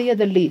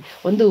 ಹೃದಯದಲ್ಲಿ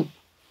ಒಂದು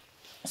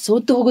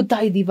ಸೋತು ಹೋಗುತ್ತಾ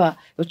ಇದ್ದೀವ.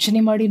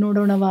 ಯೋಚನೆ ಮಾಡಿ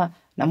ನೋಡೋಣವ,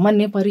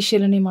 ನಮ್ಮನ್ನೇ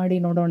ಪರಿಶೀಲನೆ ಮಾಡಿ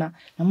ನೋಡೋಣ.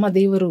 ನಮ್ಮ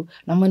ದೇವರು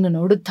ನಮ್ಮನ್ನು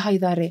ನೋಡುತ್ತಾ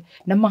ಇದ್ದಾರೆ,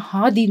 ನಮ್ಮ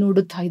ಹಾದಿ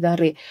ನೋಡುತ್ತಾ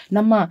ಇದ್ದಾರೆ,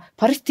 ನಮ್ಮ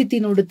ಪರಿಸ್ಥಿತಿ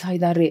ನೋಡುತ್ತಾ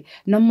ಇದ್ದಾರೆ,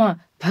 ನಮ್ಮ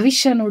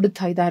ಭವಿಷ್ಯ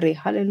ನೋಡುತ್ತಾ ಇದ್ದಾರೆ.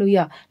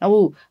 ಹಲ್ಲೆಲೂಯಾ ನಾವು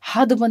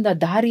ಹಾದು ಬಂದ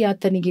ದಾರಿ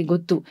ಆತನಿಗೆ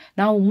ಗೊತ್ತು,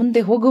 ನಾವು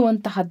ಮುಂದೆ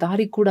ಹೋಗುವಂತಹ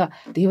ದಾರಿ ಕೂಡ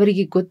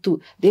ದೇವರಿಗೆ ಗೊತ್ತು.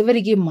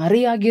 ದೇವರಿಗೆ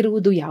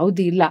ಮರೆಯಾಗಿರುವುದು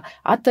ಯಾವುದೂ ಇಲ್ಲ,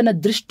 ಆತನ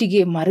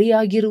ದೃಷ್ಟಿಗೆ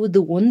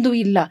ಮರೆಯಾಗಿರುವುದು ಒಂದು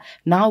ಇಲ್ಲ.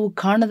 ನಾವು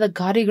ಕಾಣದ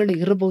ಕಾರ್ಯಗಳು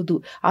ಇರಬಹುದು,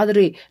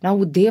 ಆದರೆ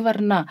ನಾವು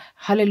ದೇವರನ್ನ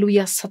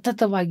ಹಲ್ಲೆಲೂಯಾ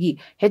ಸತತವಾಗಿ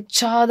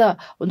ಹೆಚ್ಚಾದ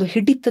ಒಂದು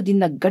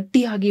ಹಿಡಿತದಿಂದ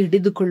ಗಟ್ಟಿಯಾಗಿ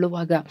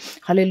ಹಿಡಿದುಕೊಳ್ಳುವಾಗ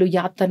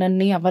ಹಲ್ಲೆಲೂಯಾ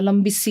ಆತನನ್ನೇ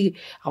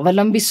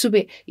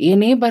ಅವಲಂಬಿಸುವೆ,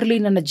 ಏನೇ ಬರಲಿ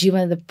ನನ್ನ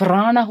ಜೀವನದ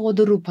ಪ್ರಾಣ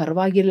ಹೋದರೂ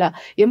ಪರವಾಗಿಲ್ಲ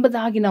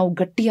ಎಂಬುದಾಗಿ ನಾವು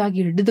ಗಟ್ಟಿಯಾಗಿ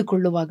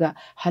ಹಿಡಿದುಕೊಳ್ಳುವಾಗ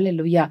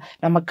ಹಲ್ಲೆಲೂಯಾ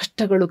ನಮ್ಮ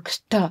ಕಷ್ಟಗಳು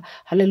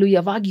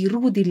ಹಲ್ಲೆಲೂಯವಾಗಿ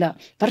ಇರುವುದಿಲ್ಲ,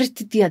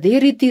 ಪರಿಸ್ಥಿತಿ ಅದೇ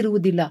ರೀತಿ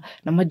ಇರುವುದಿಲ್ಲ,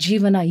 ನಮ್ಮ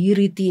ಜೀವನ ಈ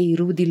ರೀತಿಯೇ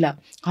ಇರುವುದಿಲ್ಲ.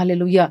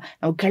 ಹಲ್ಲೆಲೂಯಾ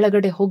ನಾವು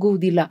ಕೆಳಗಡೆ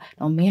ಹೋಗುವುದಿಲ್ಲ,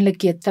 ನಾವು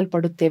ಮೇಲಕ್ಕೆ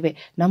ಎತ್ತಲ್ಪಡುತ್ತೇವೆ.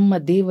 ನಮ್ಮ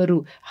ದೇವರು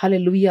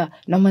ಹಲ್ಲೆಲೂಯಾ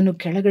ನಮ್ಮನ್ನು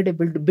ಕೆಳಗಡೆ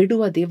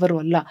ಬಿಡುವ ದೇವರು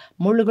ಅಲ್ಲ,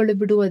 ಮುಳ್ಳುಗಳು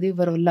ಬಿಡುವ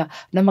ದೇವರು ಅಲ್ಲ.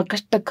 ನಮ್ಮ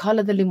ಕಷ್ಟ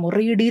ಕಾಲದಲ್ಲಿ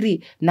ಮೊರೆಯಿಡಿರಿ,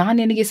 ನಾನು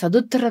ನಿನಗೆ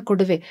ಸದುತ್ತರ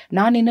ಕೊಡುವೆ,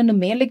 ನಾನು ನಿನ್ನನ್ನು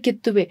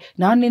ಮೇಲಕ್ಕೆತ್ತುವೆ,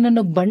 ನಾನು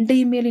ನಿನ್ನನ್ನು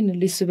ಬಂಡೆಯ ಮೇಲೆ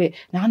ನಿಲ್ಲಿಸುವೆ,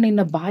 ನಾನು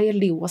ನಿನ್ನ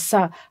ಬಾಯಲ್ಲಿ ಹೊಸ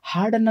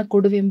ಹಾಡನ್ನು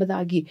ಕೊಡುವೆ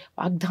ಎಂಬುದಾಗಿ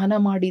ವಾಗ್ದಾನ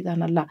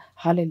ಮಾಡಿದಾನಲ್ಲ.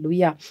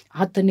 ಹಲ್ಲೆಲೂಯಾ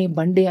ಆತನೇ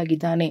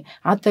ಬಂಡೆಯಾಗಿದ್ದಾನೆ,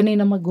 ಆತನೇ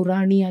ನಮ್ಮ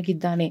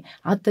ಗುರಾಣಿಯಾಗಿದ್ದಾನೆ,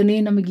 ಆತನೇ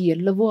ನಮಗೆ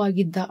ಎಲ್ಲವೂ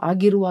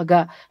ಆಗಿರುವಾಗ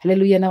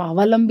ಹಲ್ಲೆಲೂಯಾ ನಾವು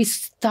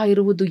ಅವಲಂಬಿಸ್ತಾ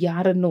ಇರುವುದು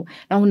ಯಾರನ್ನು,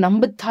 ನಾವು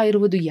ನಂಬುತ್ತಾ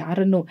ಇರುವುದು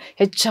ಯಾರನ್ನು,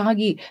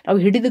 ಹೆಚ್ಚಾಗಿ ನಾವು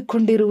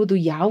ಹಿಡಿದುಕೊಂಡಿರುವುದು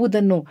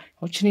ಯಾವುದನ್ನು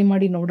ಯೋಚನೆ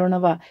ಮಾಡಿ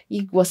ನೋಡೋಣವ.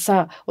 ಈಗ ಹೊಸ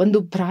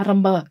ಒಂದು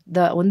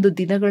ಪ್ರಾರಂಭದ ಒಂದು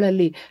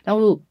ದಿನಗಳಲ್ಲಿ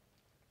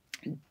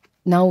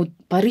ನಾವು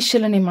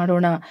ಪರಿಶೀಲನೆ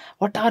ಮಾಡೋಣ.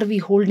 What are V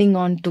holding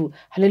on to?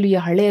 Hallelujah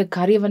ಹಳೆಯ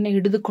ಕಾರ್ಯವನ್ನೇ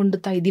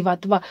ಹಿಡಿದುಕೊಂಡುತ್ತಾ ಇದ್ದೀವ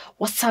ಅಥವಾ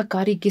ಹೊಸ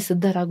ಕಾರ್ಯಕ್ಕೆ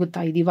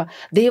ಸಿದ್ಧರಾಗುತ್ತಾ ಇದ್ದೀವ?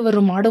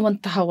 ದೇವರು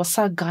ಮಾಡುವಂತಹ ಹೊಸ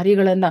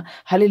ಕಾರ್ಯಗಳನ್ನು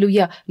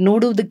ಹಲ್ಲೆಲೂಯಾ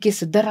ನೋಡುವುದಕ್ಕೆ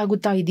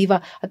ಸಿದ್ಧರಾಗುತ್ತಾ ಇದ್ದೀವ,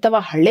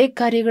 ಅಥವಾ ಹಳೆ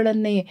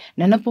ಕಾರ್ಯಗಳನ್ನೇ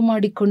ನೆನಪು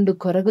ಮಾಡಿಕೊಂಡು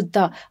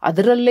ಕೊರಗುತ್ತಾ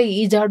ಅದರಲ್ಲೇ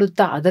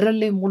ಈಜಾಡುತ್ತಾ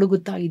ಅದರಲ್ಲೇ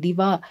ಮುಳುಗುತ್ತಾ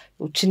ಇದ್ದೀವ?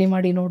 ಯೋಚನೆ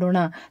ಮಾಡಿ ನೋಡೋಣ.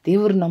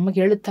 ದೇವರು ನಮಗೆ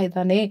ಹೇಳುತ್ತಾ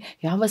ಇದ್ದಾನೆ,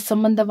 ಯಾವ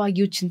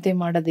ಸಂಬಂಧವಾಗಿಯೂ ಚಿಂತೆ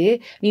ಮಾಡದೆ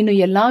ನೀನು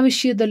ಎಲ್ಲ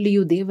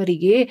ವಿಷಯದಲ್ಲಿಯೂ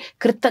ದೇವರಿಗೆ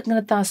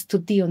ಕೃತಜ್ಞತಾ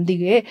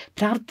ಸ್ತುತಿಯೊಂದಿಗೆ,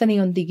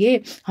 ಪ್ರಾರ್ಥನೆಯೊಂದಿಗೆ,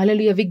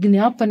 ಹಲ್ಲೆಲೂಯಾ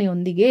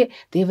ವಿಜ್ಞಾಪನೆಯೊಂದಿಗೆ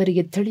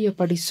ದೇವರಿಗೆ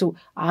ತಿಳಿಯಪಡಿಸು.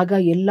 ಆಗ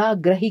ಎಲ್ಲ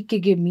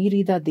ಗ್ರಹಿಕೆಗೆ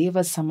ಮೀರಿದ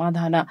ದೇವ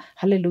ಸಮಾಧಾನ,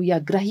 ಹಲ್ಲೆಲೂಯಾ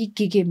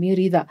ಗ್ರಹಿಕೆಗೆ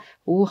ಮೀರಿದ,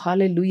 ಓ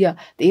ಹಲ್ಲೆಲೂಯಾ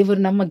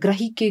ದೇವರು ನಮ್ಮ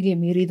ಗ್ರಹಿಕೆಗೆ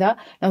ಮೀರಿದ,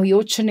 ನಾವು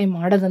ಯೋಚನೆ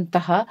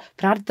ಮಾಡದಂತಹ,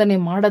 ಪ್ರಾರ್ಥನೆ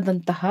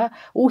ಮಾಡದಂತಹ,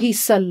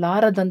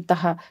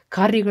 ಊಹಿಸಲಾರದಂತಹ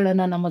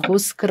ಕಾರ್ಯಗಳನ್ನು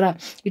ನಮಗೋಸ್ಕರ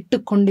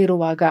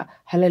ಇಟ್ಟುಕೊಂಡಿರುವಾಗ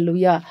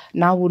ಹಲ್ಲೆಲೂಯಾ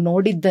ನಾವು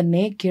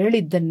ನೋಡಿದ್ದನ್ನೇ,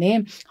 ಕೇಳಿದ್ದನ್ನೇ,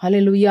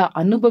 ಹಲ್ಲೆಲೂಯಾ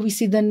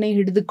ಅನುಭವಿಸಿದನ್ನೇ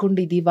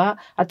ಹಿಡಿದುಕೊಂಡಿದ್ದೀವ,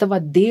 ಅಥವಾ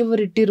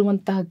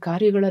ದೇವರಿಟ್ಟಿರುವಂತಹ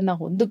ಕಾರ್ಯಗಳನ್ನು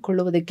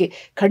ಹೊಂದಿಕೊಳ್ಳುವುದಕ್ಕೆ,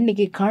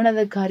 ಕಣ್ಣಿಗೆ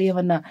ಕಾಣದ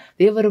ಕಾರ್ಯವನ್ನ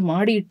ದೇವರು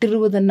ಮಾಡಿ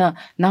ಇಟ್ಟಿರುವುದನ್ನ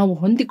ನಾವು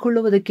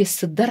ಹೊಂದಿಕೊಳ್ಳುವುದಕ್ಕೆ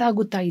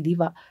ಸಿದ್ಧರಾಗುತ್ತಾ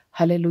ಇದ್ದೀವ?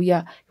 ಹಲ್ಲೆಲೂಯಾ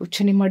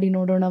ಯೋಚನೆ ಮಾಡಿ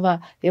ನೋಡೋಣವ.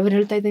 ದೇವರು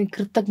ಹೇಳ್ತಾ ಇದ್ದಾನೆ,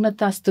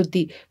 ಕೃತಜ್ಞತಾ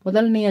ಸ್ತುತಿ.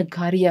 ಮೊದಲನೆಯ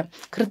ಕಾರ್ಯ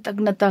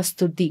ಕೃತಜ್ಞತಾ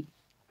ಸ್ತುತಿ.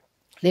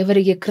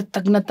 ದೇವರಿಗೆ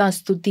ಕೃತಜ್ಞತಾ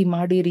ಸ್ತುತಿ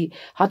ಮಾಡಿರಿ,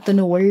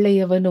 ಆತನು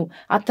ಒಳ್ಳೆಯವನು,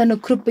 ಆತನ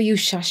ಕೃಪೆಯು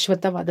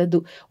ಶಾಶ್ವತವಾದದ್ದು.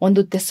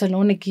 1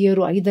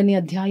 ಥೆಸಲೋನಿಕೀಯರು 5ನೇ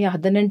ಅಧ್ಯಾಯ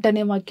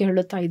 18ನೇ ವಾಕ್ಯ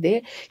ಹೇಳುತ್ತಾ ಇದೆ,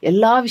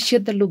 ಎಲ್ಲ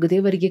ವಿಷಯದಲ್ಲೂ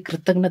ದೇವರಿಗೆ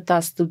ಕೃತಜ್ಞತಾ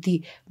ಸ್ತುತಿ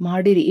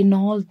ಮಾಡಿರಿ. In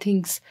all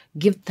things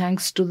give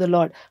thanks to the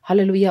lord.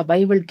 Hallelujah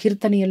Bible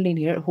ಕೀರ್ತನೆಯಲ್ಲಿ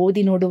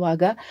ಓದಿ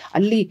ನೋಡುವಾಗ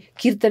ಅಲ್ಲಿ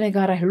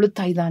ಕೀರ್ತನೆಗಾರ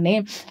ಹೇಳುತ್ತಾ ಇದ್ದಾನೆ,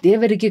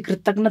 ದೇವರಿಗೆ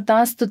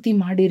ಕೃತಜ್ಞತಾ ಸ್ತುತಿ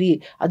ಮಾಡಿರಿ,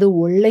 ಅದು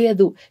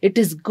ಒಳ್ಳೆಯದು.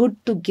 It is good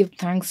to give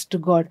thanks to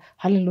god.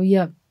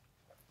 Hallelujah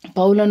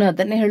ಪೌಲನು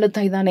ಅದನ್ನೇ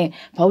ಹೇಳುತ್ತಾ ಇದ್ದಾನೆ.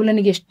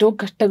 ಪೌಲನಿಗೆ ಎಷ್ಟೋ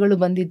ಕಷ್ಟಗಳು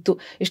ಬಂದಿತ್ತು,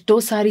 ಎಷ್ಟೋ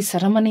ಸಾರಿ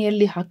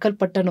ಸರಮನೆಯಲ್ಲಿ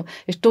ಹಾಕಲ್ಪಟ್ಟನು,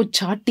 ಎಷ್ಟೋ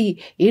ಚಾಟಿ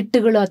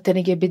ಏಟುಗಳು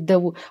ಆತನಿಗೆ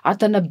ಬಿದ್ದವು,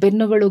 ಆತನ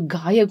ಬೆನ್ನುಗಳು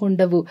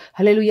ಗಾಯಗೊಂಡವು.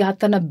 ಹಲ್ಲೆಲೂಯಾ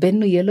ಆತನ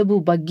ಬೆನ್ನು ಎಲುಬು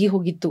ಬಗ್ಗಿ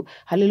ಹೋಗಿತ್ತು.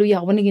 ಹಲ್ಲೆಲೂಯಾ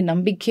ಅವನಿಗೆ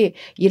ನಂಬಿಕೆ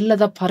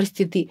ಇಲ್ಲದ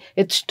ಪರಿಸ್ಥಿತಿ.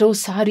 ಎಷ್ಟೋ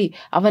ಸಾರಿ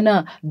ಅವನ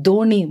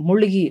ದೋಣಿ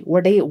ಮುಳುಗಿ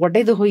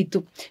ಒಡೆದು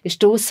ಹೋಯಿತು.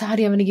 ಎಷ್ಟೋ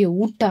ಸಾರಿ ಅವನಿಗೆ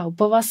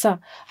ಉಪವಾಸ,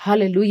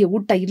 ಹಲ್ಲೆಲೂಯಾ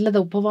ಊಟ ಇಲ್ಲದ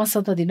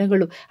ಉಪವಾಸದ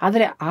ದಿನಗಳು.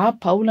 ಆದರೆ ಆ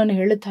ಪೌಲನು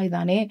ಹೇಳುತ್ತಾ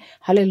ಇದ್ದಾನೆ,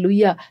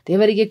 ಹಲ್ಲೆಲೂಯಾ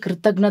ದೇವರಿಗೆ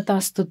ಕೃತಜ್ಞ ಕೃತಜ್ಞತಾ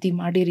ಸ್ತುತಿ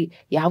ಮಾಡಿರಿ.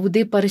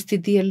 ಯಾವುದೇ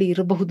ಪರಿಸ್ಥಿತಿಯಲ್ಲಿ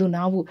ಇರಬಹುದು,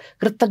 ನಾವು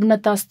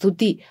ಕೃತಜ್ಞತಾ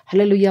ಸ್ತುತಿ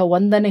ಹಲ್ಲೆಲೂಯ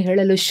ವಂದನೆ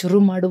ಹೇಳಲು ಶುರು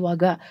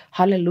ಮಾಡುವಾಗ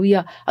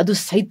ಹಲ್ಲೆಲೂಯ ಅದು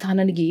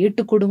ಸೈತಾನನಿಗೆ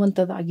ಏಟು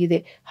ಕೊಡುವಂಥದ್ದಾಗಿದೆ.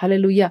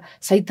 ಹಲ್ಲೆಲೂಯ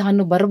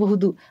ಸೈತಾನು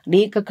ಬರಬಹುದು,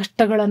 ಅನೇಕ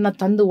ಕಷ್ಟಗಳನ್ನು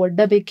ತಂದು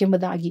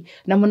ಒಡ್ಡಬೇಕೆಂಬುದಾಗಿ,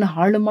 ನಮ್ಮನ್ನು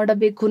ಹಾಳು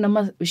ಮಾಡಬೇಕು, ನಮ್ಮ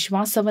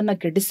ವಿಶ್ವಾಸವನ್ನು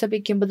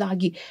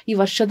ಕೆಡಿಸಬೇಕೆಂಬುದಾಗಿ ಈ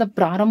ವರ್ಷದ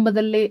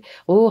ಪ್ರಾರಂಭದಲ್ಲೇ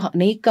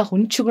ಅನೇಕ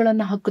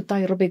ಹೊಂಚುಗಳನ್ನು ಹಾಕುತ್ತಾ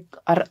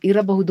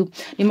ಇರಬಹುದು.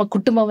 ನಿಮ್ಮ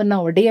ಕುಟುಂಬವನ್ನು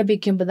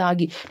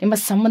ಒಡೆಯಬೇಕೆಂಬುದಾಗಿ, ನಿಮ್ಮ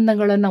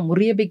ಸಂಬಂಧಗಳನ್ನು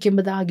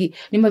ಮುರಿಯಬೇಕೆಂಬುದಾಗಿ,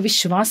 ನಿಮ್ಮ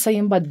ವಿಶ್ವಾಸ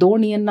ಎಂಬ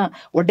ದೋಣಿಯನ್ನು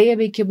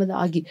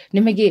ಒಡೆಯಬೇಕೆಂಬುದಾಗಿ,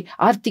 ನಿಮಗೆ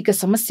ಆರ್ಥಿಕ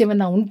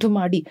ಸಮಸ್ಯೆಯನ್ನು ಉಂಟು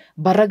ಮಾಡಿ,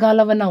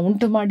 ಬರಗಾಲವನ್ನು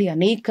ಉಂಟು ಮಾಡಿ,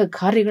 ಅನೇಕ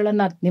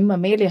ಕಾರ್ಯಗಳನ್ನು ನಿಮ್ಮ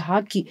ಮೇಲೆ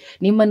ಹಾಕಿ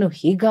ನಿಮ್ಮನ್ನು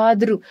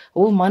ಹೇಗಾದರೂ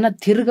ಮನ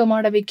ತಿರುಗ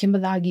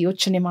ಮಾಡಬೇಕೆಂಬುದಾಗಿ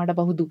ಯೋಚನೆ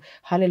ಮಾಡಬಹುದು.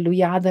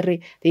 ಹಲ್ಲೆಲೂಯ. ಆದರೆ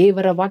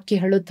ದೇವರ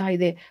ವಾಕ್ಯ ಹೇಳುತ್ತಾ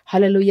ಇದೆ,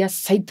 ಹಲ್ಲೆಲೂಯ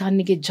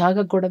ಸೈತಾನಿಗೆ ಜಾಗ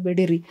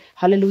ಕೊಡಬೇಡಿರಿ,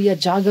 ಹಲ್ಲೆಲೂಯ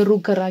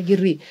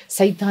ಜಾಗರೂಕರಾಗಿರ್ರಿ,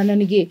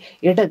 ಸೈತಾನನಿಗೆ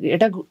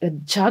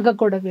ಜಾಗ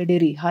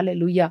ಕೊಡಬೇಡಿರಿ.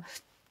 ಹಲ್ಲೆಲೂಯ.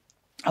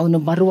 ಅವನು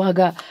ಬರುವಾಗ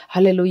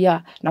ಹಲ್ಲೆಲೂಯ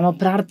ನಮ್ಮ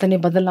ಪ್ರಾರ್ಥನೆ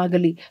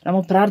ಬದಲಾಗಲಿ, ನಮ್ಮ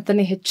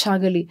ಪ್ರಾರ್ಥನೆ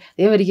ಹೆಚ್ಚಾಗಲಿ.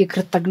 ದೇವರಿಗೆ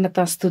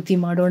ಕೃತಜ್ಞತಾ ಸ್ತುತಿ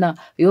ಮಾಡೋಣ.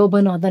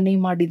 ಯೋಬನು ಅದನ್ನೇ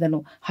ಮಾಡಿದನು.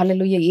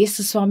 ಹಲ್ಲೆಲೂಯ.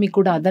 ಯೇಸು ಸ್ವಾಮಿ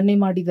ಕೂಡ ಅದನ್ನೇ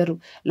ಮಾಡಿದರು.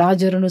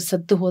 ಲಾಜರನು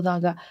ಸತ್ತು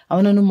ಹೋದಾಗ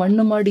ಅವನನ್ನು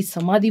ಮಣ್ಣು ಮಾಡಿ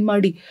ಸಮಾಧಿ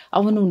ಮಾಡಿ,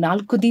 ಅವನು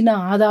 4 ದಿನ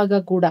ಆದಾಗ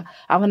ಕೂಡ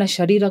ಅವನ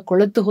ಶರೀರ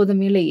ಕೊಳೆತು ಹೋದ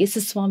ಮೇಲೆ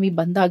ಯೇಸು ಸ್ವಾಮಿ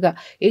ಬಂದಾಗ,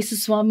 ಯೇಸು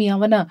ಸ್ವಾಮಿ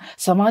ಅವನ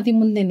ಸಮಾಧಿ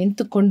ಮುಂದೆ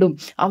ನಿಂತುಕೊಂಡು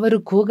ಅವರು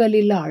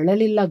ಕೂಗಲಿಲ್ಲ,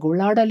 ಅಳಲಿಲ್ಲ,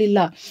 ಗೋಳಾಡಲಿಲ್ಲ.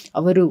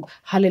 ಅವರು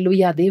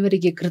ಹಲ್ಲೆಲೂಯ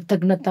ದೇವರಿಗೆ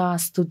ಕೃತಜ್ಞತಾ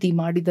ಸ್ತುತಿ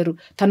ಮಾಡಿದರು,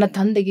 ತನ್ನ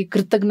ತಂದೆಗೆ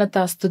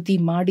ಕೃತಜ್ಞತಾ ಸ್ತುತಿ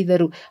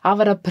ಮಾಡಿದರು.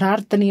 ಅವರ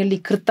ಪ್ರಾರ್ಥನೆಯಲ್ಲಿ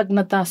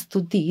ಕೃತಜ್ಞತಾ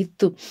ಸ್ತುತಿ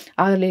ಇತ್ತು.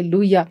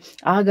 ಹಲ್ಲೆಲೂಯ.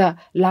 ಆಗ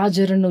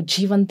ಲಾಜರನು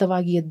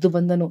ಜೀವಂತವಾಗಿ ಎದ್ದು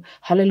ಬಂದನು.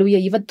 ಹಲ್ಲೆಲೂಯ.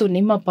 ಇವತ್ತು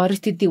ನಿಮ್ಮ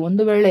ಪರಿಸ್ಥಿತಿ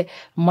ಒಂದು ವೇಳೆ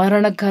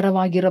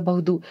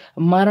ಮರಣಕರವಾಗಿರಬಹುದು,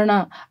 ಮರಣ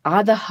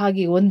ಆದ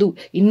ಹಾಗೆ,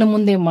 ಇನ್ನು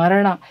ಮುಂದೆ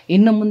ಮರಣ,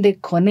 ಇನ್ನು ಮುಂದೆ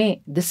ಕೊನೆ,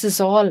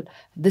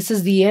 ದಿಸ್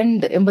ಇಸ್ ದಿ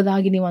ಎಂಡ್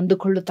ಎಂಬುದಾಗಿ ನೀವು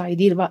ಅಂದುಕೊಳ್ಳುತ್ತಾ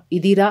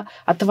ಇದೀರಾ?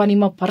 ಅಥವಾ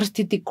ನಿಮ್ಮ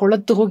ಪರಿಸ್ಥಿತಿ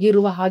ಕೊಳತು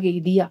ಹೋಗಿರುವ ಹಾಗೆ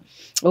ಇದೆಯಾ?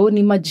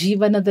 ನಿಮ್ಮ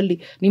ಜೀವನದಲ್ಲಿ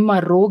ನಿಮ್ಮ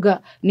ರೋಗ,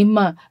 ನಿಮ್ಮ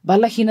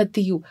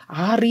ಬಲಹೀನತೆಯು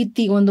ಆ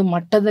ರೀತಿ ಒಂದು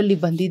ಮಟ್ಟದಲ್ಲಿ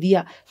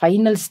ಬಂದಿದೆಯಾ?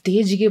 ಫೈನಲ್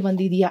ಸ್ಟೇಜ್ಗೆ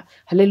ಬಂದಿದೆಯಾ?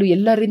 ಅಲ್ಲೆಲ್ಲೂ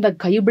ಎಲ್ಲರಿಂದ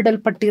ಕೈ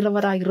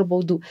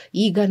ಬಿಡಲ್ಪಟ್ಟಿರುವವರಾಗಿರಬಹುದು.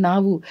 ಈಗ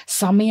ನಾವು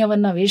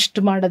ಸಮಯವನ್ನು ವೇಸ್ಟ್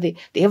ಮಾಡದೆ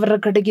ದೇವರ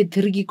ಕಡೆಗೆ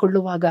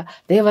ತಿರುಗಿಕೊಳ್ಳುವಾಗ,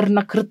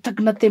 ದೇವರನ್ನ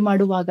ಕೃತಜ್ಞತೆ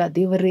ಮಾಡುವಾಗ,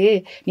 ದೇವರೇ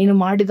ನೀನು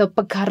ಮಾಡಿದ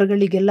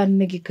ಉಪಕಾರಗಳಿಗೆಲ್ಲ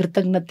ನಿನಗೆ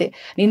ಕೃತಜ್ಞತೆ.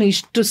 ನೀನು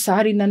ಇಷ್ಟು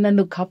ಸಾರಿ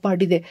ನನ್ನನ್ನು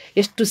ಕಾಪಾಡಿದೆ,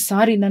 ಎಷ್ಟು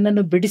ಸಾರಿ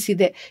ನನ್ನನ್ನು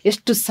ಬಿಡಿಸಿದೆ,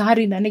 ಎಷ್ಟು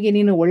ಸಾರಿ ನನಗೆ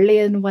ನೀನು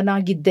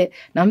ಒಳ್ಳೆಯವನಾಗಿದ್ದೆ,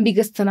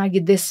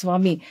 ನಂಬಿಗಸ್ತನಾಗಿದ್ದೆ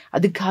ಸ್ವಾಮಿ,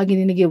 ಅದಕ್ಕಾಗಿ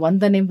ನಿನಗೆ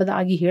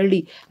ವಂದನೆಂಬುದಾಗಿ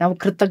ಹೇಳಿ ನಾವು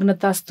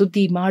ಕೃತಜ್ಞತಾ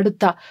ಸ್ತುತಿ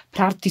ಮಾಡುತ್ತಾ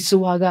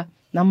ಪ್ರಾರ್ಥಿಸುವಾಗ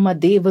ನಮ್ಮ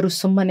ದೇವರು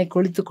ಸುಮ್ಮನೆ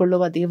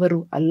ಕುಳಿತುಕೊಳ್ಳುವ ದೇವರು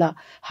ಅಲ್ಲ.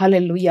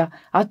 ಹಲ್ಲೆಲೂಯ.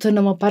 ಆತ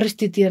ನಮ್ಮ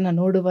ಪರಿಸ್ಥಿತಿಯನ್ನು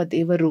ನೋಡುವ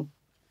ದೇವರು.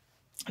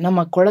 ನಮ್ಮ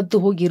ಕೊಳತು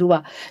ಹೋಗಿರುವ,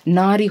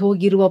 ನಾರಿ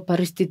ಹೋಗಿರುವ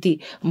ಪರಿಸ್ಥಿತಿ,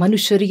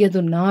 ಮನುಷ್ಯರಿಗೆ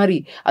ಅದು ನಾರಿ,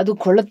 ಅದು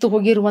ಕೊಳತು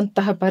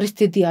ಹೋಗಿರುವಂತಹ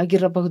ಪರಿಸ್ಥಿತಿ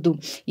ಆಗಿರಬಹುದು.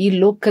 ಈ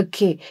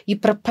ಲೋಕಕ್ಕೆ, ಈ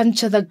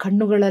ಪ್ರಪಂಚದ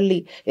ಕಣ್ಣುಗಳಲ್ಲಿ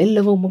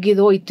ಎಲ್ಲವೂ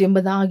ಮುಗಿದೋಯ್ತು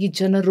ಎಂಬುದಾಗಿ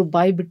ಜನರು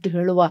ಬಾಯ್ಬಿಟ್ಟು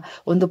ಹೇಳುವ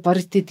ಒಂದು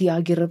ಪರಿಸ್ಥಿತಿ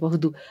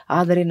ಆಗಿರಬಹುದು.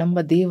 ಆದರೆ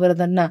ನಮ್ಮ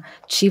ದೇವರದನ್ನು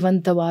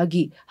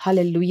ಜೀವಂತವಾಗಿ,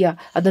 ಹಲ್ಲೆಲೂಯ,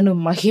 ಅದನ್ನು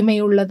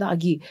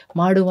ಮಹಿಮೆಯುಳ್ಳದಾಗಿ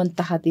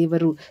ಮಾಡುವಂತಹ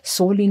ದೇವರು.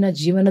 ಸೋಲಿನ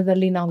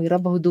ಜೀವನದಲ್ಲಿ ನಾವು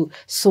ಇರಬಹುದು,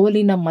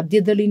 ಸೋಲಿನ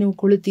ಮಧ್ಯದಲ್ಲಿ ನೀವು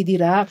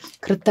ಕುಳಿತಿದ್ದೀರಾ,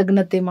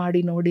 ಕೃತಜ್ಞತೆ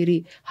ಮಾಡಿ ನೋಡಿರಿ.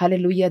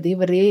 ಹಲ್ಲೆಲೂಯ.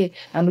 ದೇವರೇ,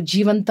 ನಾನು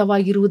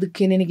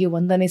ಜೀವಂತವಾಗಿರುವುದಕ್ಕೆ ನಿನಗೆ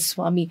ವಂದನೆ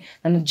ಸ್ವಾಮಿ.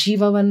 ನನ್ನ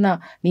ಜೀವವನ್ನು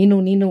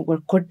ನೀನು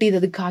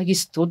ಕೊಟ್ಟಿದ್ದಕ್ಕಾಗಿ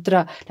ಸ್ತೋತ್ರ.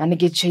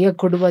 ನನಗೆ ಜಯ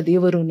ಕೊಡುವ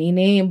ದೇವರು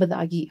ನೀನೇ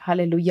ಎಂಬುದಾಗಿ.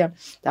 ಹಲ್ಲೆಲೂಯ.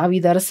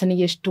 ದಾವೀದ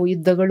ಅರಸನಿಗೆ ಎಷ್ಟೋ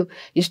ಯುದ್ಧಗಳು,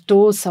 ಎಷ್ಟೋ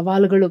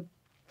ಸವಾಲುಗಳು,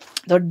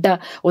 ದೊಡ್ಡ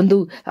ಒಂದು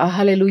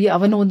ಹಲ್ಲೆಲೂಯ,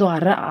 ಅವನು ಒಂದು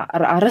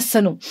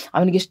ಅರಸನು,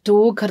 ಅವನಿಗೆಷ್ಟೋ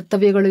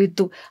ಕರ್ತವ್ಯಗಳು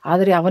ಇತ್ತು.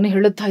 ಆದರೆ ಅವನು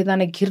ಹೇಳುತ್ತಾ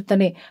ಇದ್ದಾನೆ,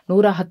 ಕೀರ್ತನೆ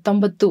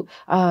 119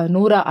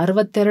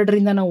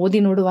 162 ನಾವು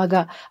ಓದಿ ನೋಡುವಾಗ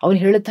ಅವನು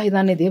ಹೇಳುತ್ತಾ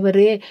ಇದ್ದಾನೆ,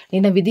 ದೇವರೇ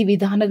ನಿನ್ನ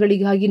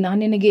ವಿಧಿವಿಧಾನಗಳಿಗಾಗಿ ನಾನು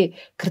ನಿನಗೆ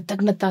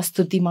ಕೃತಜ್ಞತಾ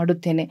ಸ್ತುತಿ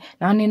ಮಾಡುತ್ತೇನೆ,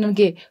 ನಾನು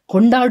ನಿನಗೆ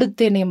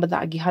ಕೊಂಡಾಡುತ್ತೇನೆ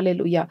ಎಂಬುದಾಗಿ.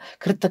 ಹಲ್ಲೆಲೂಯ.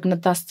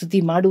 ಕೃತಜ್ಞತಾ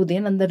ಸ್ತುತಿ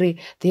ಮಾಡುವುದೇನೆಂದರೆ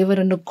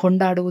ದೇವರನ್ನು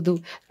ಕೊಂಡಾಡುವುದು,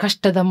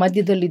 ಕಷ್ಟದ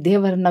ಮಧ್ಯದಲ್ಲಿ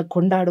ದೇವರನ್ನ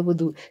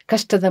ಕೊಂಡಾಡುವುದು,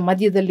 ಕಷ್ಟದ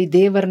ಮಧ್ಯದಲ್ಲಿ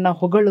ದೇವರನ್ನ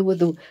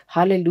ಹೊಗಳುವುದು.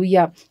 ಹಲ್ಲೆಲೂಯ.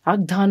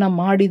 ವಾಗ್ದಾನ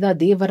ಮಾಡಿದ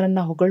ದೇವರನ್ನ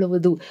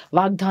ಹೊಗಳುವುದು.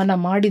 ವಾಗ್ದಾನ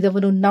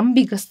ಮಾಡಿದವನು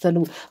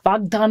ನಂಬಿಗಸ್ತನು,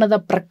 ವಾಗ್ದಾನದ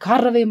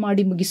ಪ್ರಕಾರವೇ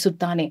ಮಾಡಿ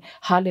ಮುಗಿಸುತ್ತಾನೆ.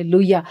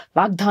 ಹಲ್ಲೆಲೂಯ.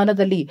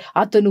 ವಾಗ್ದಾನದಲ್ಲಿ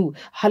ಆತನು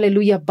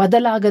ಹಲ್ಲೆಲೂಯ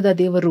ಬದಲಾಗದ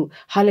ದೇವರು.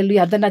 ಹಲ್ಲೆಲೂಯ.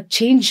 ಅದನ್ನ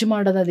ಚೇಂಜ್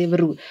ಮಾಡದ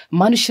ದೇವರು.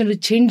 ಮನುಷ್ಯರು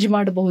ಚೇಂಜ್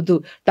ಮಾಡಬಹುದು,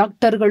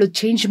 ಡಾಕ್ಟರ್ಗಳು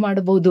ಚೇಂಜ್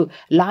ಮಾಡಬಹುದು,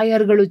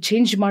 ಲಾಯರ್ಗಳು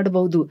ಚೇಂಜ್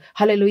ಮಾಡಬಹುದು.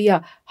 ಹಲ್ಲೆಲೂಯ.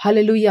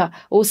 ಹಲ್ಲೆಲೂಯ.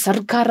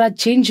 ಸರ್ಕಾರ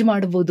ಚೇಂಜ್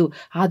ಮಾಡಬಹುದು.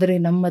 ಆದರೆ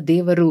ನಮ್ಮ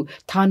ದೇವರು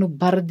ತಾನು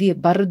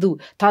ಬರೆದು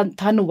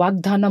ತಾನು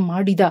ವಾಗ್ದಾನ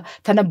ಮಾಡಿದ,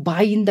 ತನ್ನ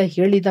ಬಾಯಿಂದ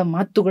ಹೇಳಿದ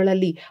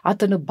ಮಾತುಗಳಲ್ಲಿ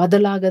ಆತನು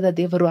ಬದಲಾಗದ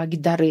ದೇವರು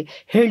ಆಗಿದ್ದಾರೆ.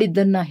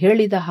 ಹೇಳಿದ್ದನ್ನ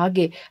ಹೇಳಿದ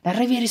ಹಾಗೆ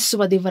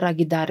ನೆರವೇರಿಸುವ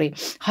ದೇವರಾಗಿದ್ದಾರೆ.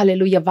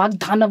 ಹಲ್ಲೆಲೂಯ.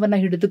 ವಾಗ್ದಾನವನ್ನು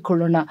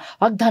ಹಿಡಿದುಕೊಳ್ಳೋಣ,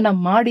 ವಾಗ್ದಾನ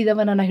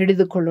ಮಾಡಿದವನನ್ನು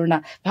ಹಿಡಿದುಕೊಳ್ಳೋಣ.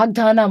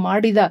 ವಾಗ್ದಾನ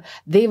ಮಾಡಿದ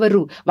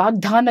ದೇವರು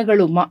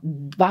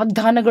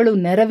ವಾಗ್ದಾನಗಳು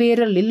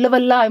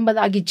ನೆರವೇರಲಿಲ್ಲವಲ್ಲ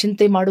ಎಂಬುದಾಗಿ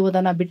ಚಿಂತೆ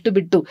ಮಾಡುವುದನ್ನು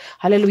ಬಿಟ್ಟು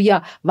ಹಲ್ಲೆಲೂಯ,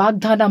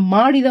 ವಾಗ್ದಾನ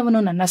ಮಾಡಿದವನು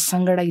ನನ್ನ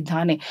ಸಂಗಡ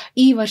ಇದ್ದಾನೆ,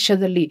 ಈ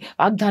ವರ್ಷದಲ್ಲಿ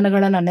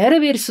ವಾಗ್ದಾನಗಳನ್ನು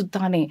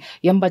ನೆರವೇರಿಸುತ್ತಾನೆ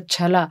ಎಂಬ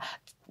ಛಲ,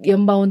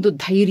 ಎಂಬ ಒಂದು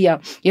ಧೈರ್ಯ,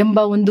 ಎಂಬ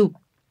ಒಂದು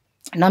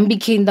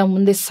ನಂಬಿಕೆಯಿಂದ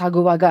ಮುಂದೆ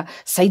ಸಾಗುವಾಗ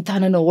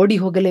ಸೈತಾನನು ಓಡಿ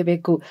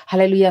ಹೋಗಲೇಬೇಕು.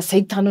 ಹಲ್ಲೆಲೂಯಾ.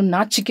 ಸೈತಾನನು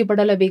ನಾಚಿಕೆ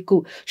ಪಡಲೇಬೇಕು.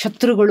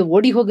 ಶತ್ರುಗಳು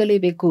ಓಡಿ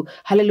ಹೋಗಲೇಬೇಕು.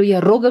 ಹಲ್ಲೆಲೂಯಾ.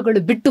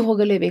 ರೋಗಗಳು ಬಿಟ್ಟು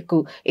ಹೋಗಲೇಬೇಕು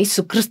ಯೇಸು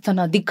ಕ್ರಿಸ್ತನ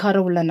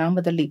ಅಧಿಕಾರವುಳ್ಳ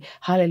ನಾಮದಲ್ಲಿ.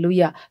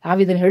 ಹಲ್ಲೆಲೂಯಾ.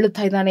 ದಾವೀದನು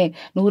ಹೇಳುತ್ತಾ ಇದ್ದಾನೆ,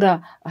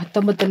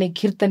 119ನೇ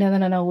ಕೀರ್ತನೆ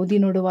ಅದನ್ನು ನಾವು ಓದಿ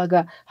ನೋಡುವಾಗ,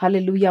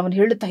 ಹಲ್ಲೆಲೂಯಾ, ಅವನು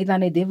ಹೇಳುತ್ತಾ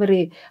ಇದ್ದಾನೆ,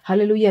 ದೇವರೇ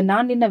ಹಲ್ಲೆಲೂಯಾ,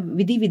 ನಾನು ನಿನ್ನ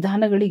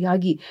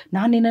ವಿಧಿವಿಧಾನಗಳಿಗಾಗಿ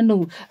ನಾನು ನಿನ್ನನ್ನು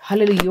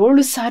ಹಲ್ಲೆಲೂಯಾ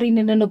 7 ಸಾರಿ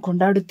ನಿನ್ನನ್ನು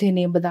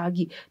ಕೊಂಡಾಡುತ್ತೇನೆ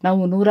ಎಂಬುದಾಗಿ ನಾವು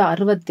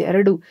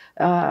 162,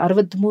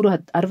 63,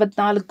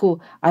 64,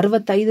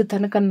 65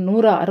 ತನಕ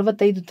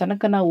 165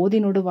 ತನಕ ನಾವು ಓದಿ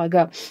ನೋಡುವಾಗ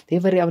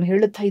ದೇವರೇ ಅವನು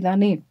ಹೇಳುತ್ತಾ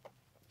ಇದ್ದಾನೆ,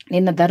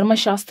 ನಿನ್ನ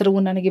ಧರ್ಮಶಾಸ್ತ್ರವು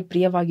ನನಗೆ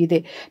ಪ್ರಿಯವಾಗಿದೆ.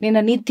 ನಿನ್ನ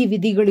ನೀತಿ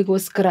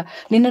ವಿಧಿಗಳಿಗೋಸ್ಕರ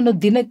ನಿನ್ನನ್ನು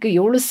ದಿನಕ್ಕೆ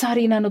 7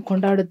 ಸಾರಿ ನಾನು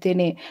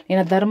ಕೊಂಡಾಡುತ್ತೇನೆ.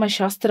 ನಿನ್ನ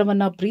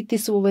ಧರ್ಮಶಾಸ್ತ್ರವನ್ನು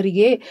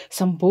ಪ್ರೀತಿಸುವವರಿಗೆ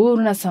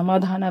ಸಂಪೂರ್ಣ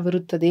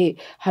ಸಮಾಧಾನವಿರುತ್ತದೆ.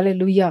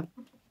 ಹಲ್ಲೆಲೂಯಾ.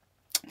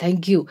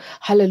 Thank you.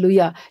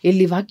 ಹಲ್ಲೆಲೂಯಾ.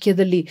 ಇಲ್ಲಿ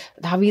ವಾಕ್ಯದಲ್ಲಿ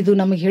ದಾವೀದು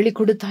ನಮಗೆ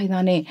ಹೇಳಿಕೊಡುತ್ತಾ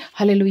ಇದ್ದಾನೆ.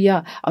 ಹಲ್ಲೆಲೂಯಾ.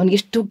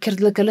 ಅವನಿಗೆಷ್ಟು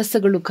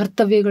ಕೆಲಸಗಳು,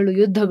 ಕರ್ತವ್ಯಗಳು,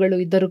 ಯುದ್ಧಗಳು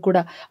ಇದ್ದರೂ ಕೂಡ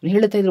ಅವನು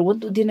ಹೇಳ್ತಾ ಇದ್ರು,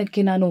 ಒಂದು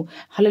ದಿನಕ್ಕೆ ನಾನು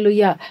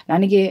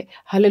ನನಗೆ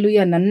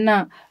ಹಲ್ಲೆಲೂಯಾ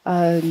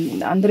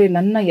ಅಂದರೆ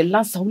ನನ್ನ ಎಲ್ಲ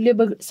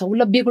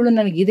ಸೌಲಭ್ಯಗಳು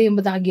ನನಗಿದೆ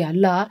ಎಂಬುದಾಗಿ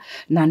ಅಲ್ಲ,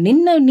 ನಾನು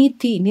ನಿನ್ನ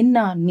ನೀತಿ, ನಿನ್ನ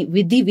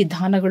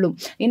ವಿಧಿವಿಧಾನಗಳು,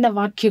 ನಿನ್ನ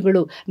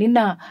ವಾಕ್ಯಗಳು,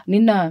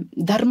 ನಿನ್ನ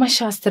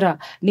ಧರ್ಮಶಾಸ್ತ್ರ,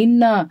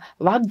 ನಿನ್ನ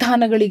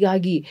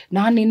ವಾಗ್ದಾನಗಳಿಗಾಗಿ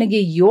ನಾನು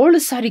ನಿನಗೆ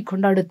 7 ಸಾರಿ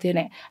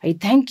ಕೊಂಡಾಡುತ್ತೇನೆ. I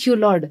thank you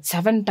lord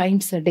 7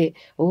 times a day.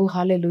 O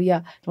hallelujah.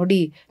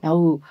 ನೋಡಿ,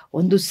 ನಾವು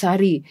 1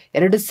 ಸಾರಿ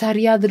 2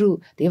 ಸಾರಿಯಾದರೂ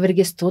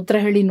ದೇವರಿಗೆ ಸ್ತೋತ್ರ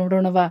ಹೇಳಿ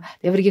ನೋಡೋಣವಾ,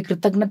 ದೇವರಿಗೆ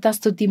ಕೃತಜ್ಞತಾ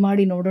ಸ್ತುತಿ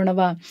ಮಾಡಿ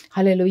ನೋಡೋಣವಾ.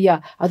 ಹಲ್ಲೆಲೂಯಾ.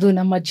 ಅದು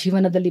ನಮ್ಮ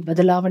ಜೀವನದಲ್ಲಿ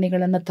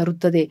ಬದಲಾವಣೆಗಳನ್ನು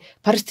ತರುತ್ತದೆ.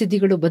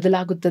 ಪರಿಸ್ಥಿತಿಗಳು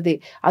ಬದಲಾಗುತ್ತದೆ.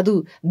 ಅದು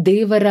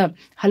ದೇವರ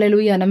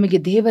ಹಲ್ಲೆಲೂಯಾ ನಮಗೆ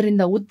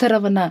ದೇವರಿಂದ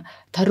ಉತ್ತರವನ್ನು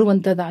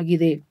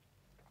ತರುವಂಥದ್ದಾಗಿದೆ.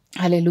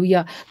 ಹಲ್ಲೆಲೂಯಾ.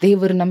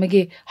 ದೇವರು ನಮಗೆ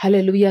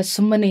ಹಲ್ಲೆಲೂಯಾ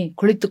ಸುಮ್ಮನೆ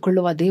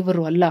ಕುಳಿತುಕೊಳ್ಳುವ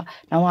ದೇವರು ಅಲ್ಲ.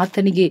 ನಾವು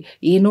ಆತನಿಗೆ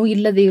ಏನೂ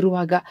ಇಲ್ಲದೆ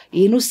ಇರುವಾಗ,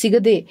 ಏನೂ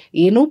ಸಿಗದೆ,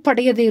 ಏನೂ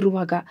ಪಡೆಯದೇ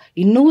ಇರುವಾಗ,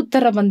 ಇನ್ನೂ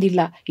ಉತ್ತರ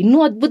ಬಂದಿಲ್ಲ, ಇನ್ನೂ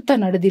ಅದ್ಭುತ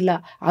ನಡೆದಿಲ್ಲ,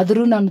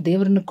 ಆದರೂ ನಾನು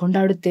ದೇವರನ್ನು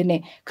ಕೊಂಡಾಡುತ್ತೇನೆ,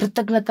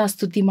 ಕೃತಜ್ಞತಾ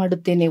ಸ್ತುತಿ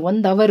ಮಾಡುತ್ತೇನೆ,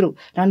 1 ಅವರು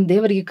ನಾನು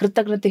ದೇವರಿಗೆ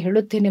ಕೃತಜ್ಞತೆ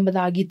ಹೇಳುತ್ತೇನೆ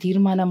ಎಂಬುದಾಗಿ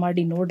ತೀರ್ಮಾನ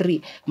ಮಾಡಿ ನೋಡ್ರಿ.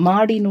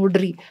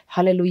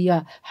 ಹಲ್ಲೆಲೂಯಾ.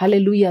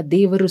 ಹಲ್ಲೆಲೂಯಾ.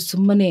 ದೇವರು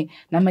ಸುಮ್ಮನೆ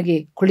ನಮಗೆ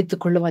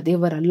ಕುಳಿತುಕೊಳ್ಳುವ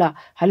ದೇವರಲ್ಲ.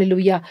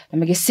 ಹಲ್ಲೆಲೂಯಾ.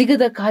 ನಮಗೆ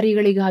ಸಿಗದ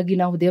ಕಾರ್ಯಗಳಿಗಾಗಿ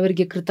ನಾವು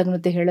ದೇವರಿಗೆ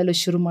ಕೃತಜ್ಞತೆ ಹೇಳಲು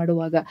ಶುರು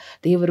ಮಾಡುವಾಗ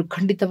ದೇವರು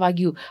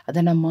ಖಂಡಿತವಾಗಿಯೂ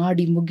ಅದನ್ನು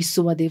ಮಾಡಿ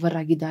ಮುಗಿಸುವ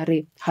ದೇವರಾಗಿದ್ದಾರೆ.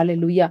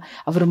 ಹಲ್ಲೆಲೂಯಾ.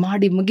 ಅವರು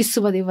ಮಾಡಿ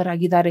ಮುಗಿಸುವ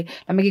ದೇವರಾಗಿದ್ದಾರೆ.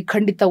 ನಮಗೆ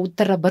ಖಂಡಿತ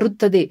ಉತ್ತರ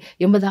ಬರುತ್ತದೆ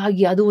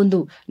ಎಂಬುದಾಗಿ ಅದು ಒಂದು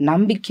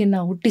ನಂಬಿಕೆಯನ್ನು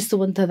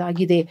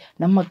ಹುಟ್ಟಿಸುವಂಥದ್ದಾಗಿದೆ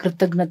ನಮ್ಮ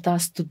ಕೃತಜ್ಞತಾ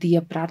ಸ್ತುತಿಯ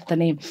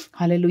ಪ್ರಾರ್ಥನೆ.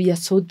 ಹಲ್ಲೆಲೂಯಾ.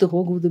 ಸೋತು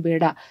ಹೋಗುವುದು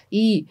ಬೇಡ.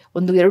 ಈ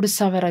ಒಂದು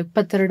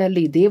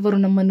 2022ರಲ್ಲಿ ದೇವರು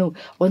ನಮ್ಮನ್ನು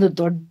ಒಂದು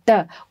ದೊಡ್ಡ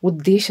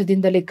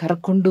ಉದ್ದೇಶದಿಂದಲೇ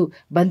ಕರ್ಕೊಂಡು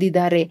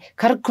ಬಂದಿದ್ದಾರೆ.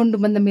 ಕರ್ಕೊಂಡು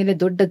ಬಂದ ಮೇಲೆ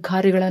ದೊಡ್ಡ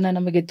ಕಾರ್ಯಗಳನ್ನು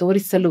ನಮಗೆ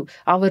ತೋರಿಸಲು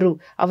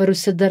ಅವರು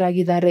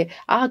ಸಿದ್ಧರಾಗಿದ್ದಾರೆ.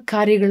 ಆ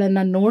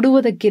ಕಾರ್ಯಗಳನ್ನು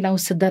ನೋಡುವುದಕ್ಕೆ ನಾವು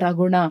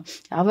ಸಿದ್ಧರಾಗೋಣ.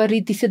 ಯಾವ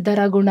ರೀತಿ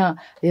ಸಿದ್ಧರಾಗೋಣ?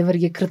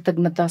 ದೇವರಿಗೆ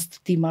ಕೃತಜ್ಞತಾ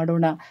ಸ್ತುತಿ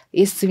ಮಾಡೋಣ.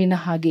 ಯೇಸುವಿನ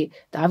ಹಾಗೆ,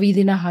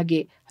 ದಾವೀದಿನ ಹಾಗೆ,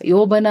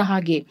 ಯೋಬನ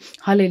ಹಾಗೆ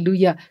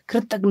ಹಲ್ಲೆಲೂಯಾ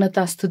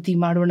ಕೃತಜ್ಞತಾ ಸ್ತುತಿ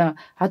ಮಾಡೋಣ.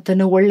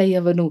 ಆತನು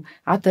ಒಳ್ಳೆಯವನು,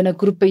 ಆತನ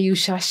ಕೃಪೆಯು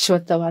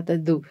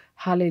ಶಾಶ್ವತವಾದದ್ದು.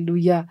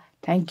 Hallelujah.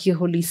 Thank you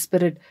Holi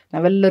spirit.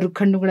 ನಾವೆಲ್ಲರೂ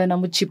ಕಣ್ಣುಗಳನ್ನು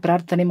ಮುಚ್ಚಿ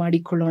ಪ್ರಾರ್ಥನೆ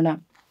ಮಾಡಿಕೊಳ್ಳೋಣ.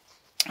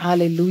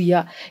 ಹಲ್ಲೆಲೂಯಾ.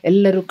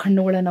 ಎಲ್ಲರೂ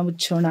ಕಣ್ಣುಗಳನ್ನು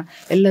ಮುಚ್ಚೋಣ,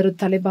 ಎಲ್ಲರೂ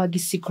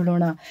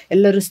ತಲೆಬಾಗಿಸಿಕೊಳ್ಳೋಣ,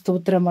 ಎಲ್ಲರೂ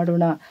ಸ್ತೋತ್ರ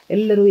ಮಾಡೋಣ,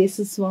 ಎಲ್ಲರೂ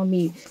ಯೇಸು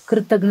ಸ್ವಾಮಿ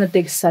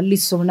ಕೃತಜ್ಞತೆ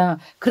ಸಲ್ಲಿಸೋಣ.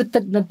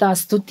 ಕೃತಜ್ಞತಾ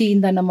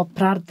ಸ್ತುತಿಯಿಂದ ನಮ್ಮ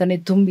ಪ್ರಾರ್ಥನೆ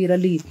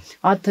ತುಂಬಿರಲಿ.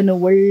 ಆತನು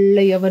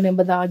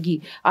ಒಳ್ಳೆಯವನೆಂಬುದಾಗಿ,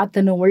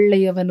 ಆತನು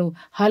ಒಳ್ಳೆಯವನು.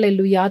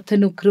 ಹಲ್ಲೆಲೂಯಾ.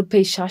 ಆತನು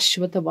ಕೃಪೆ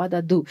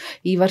ಶಾಶ್ವತವಾದದ್ದು.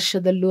 ಈ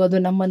ವರ್ಷದಲ್ಲೂ ಅದು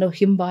ನಮ್ಮನ್ನು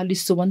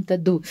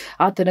ಹಿಂಬಾಲಿಸುವಂಥದ್ದು.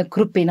 ಆತನ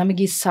ಕೃಪೆ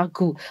ನಮಗೆ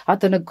ಸಾಕು.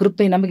 ಆತನ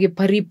ಕೃಪೆ ನಮಗೆ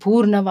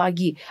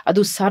ಪರಿಪೂರ್ಣವಾಗಿ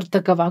ಅದು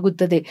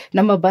ಸಾರ್ಥಕವಾಗುತ್ತದೆ.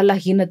 ನಮ್ಮ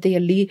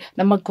ಬಲಹೀನತೆಯಲ್ಲಿ,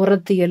 ನಮ್ಮ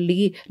ಕೊರತೆಯಲ್ಲಿ,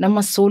 ನಮ್ಮ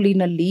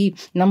ಸೋಲಿನಲ್ಲಿ,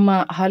 ನಮ್ಮ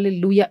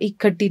ಹಲ್ಲೆಲೂಯಾ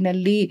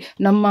ಇಕ್ಕಟ್ಟಿನಲ್ಲಿ,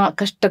 ನಮ್ಮ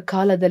ಕಷ್ಟ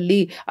ಕಾಲದಲ್ಲಿ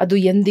ಅದು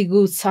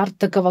ಎಂದಿಗೂ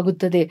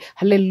ಸಾರ್ಥಕವಾಗುತ್ತದೆ.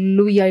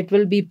 Hallelujah. It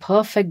will be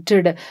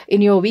perfected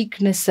in your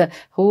weakness.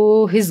 O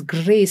his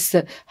grace.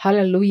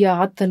 Hallelujah.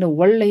 ಆತನು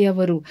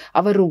ಒಳ್ಳೆಯವರು,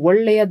 ಅವರು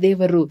ಒಳ್ಳೆಯ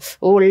ದೇವರು,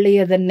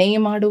 ಒಳ್ಳೆಯದನ್ನೇ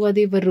ಮಾಡುವ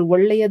ದೇವರು,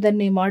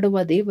 ಒಳ್ಳೆಯದನ್ನೇ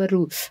ಮಾಡುವ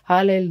ದೇವರು.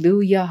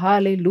 ಹಲ್ಲೆಲೂಯಾ.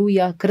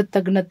 ಹಲ್ಲೆಲೂಯಾ.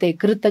 ಕೃತಜ್ಞತೆ,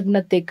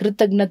 ಕೃತಜ್ಞತೆ,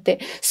 ಕೃತಜ್ಞತೆ.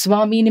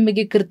 ಸ್ವಾಮಿ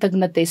ನಿಮಗೆ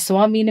ಕೃತಜ್ಞತೆ,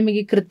 ಸ್ವಾಮಿ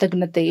ನಿಮಗೆ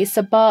ಕೃತಜ್ಞತೆ.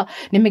 ಏಸಪ್ಪ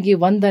ನಿಮಗೆ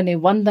ವಂದನೆ,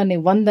 ವಂದನೆ,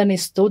 ವಂದನೆ.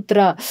 ಸ್ತೋತ್ರ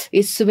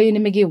ಯೇಸುವೇ,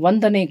 ನಿಮಗೆ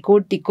ವಂದನೆ.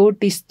 ಕೋಟಿ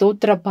ಕೋಟಿ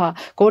ಸ್ತೋತ್ರಪ್ಪ,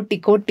 ಕೋಟಿ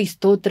ಕೋಟಿ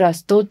ಸ್ತೋತ್ರ,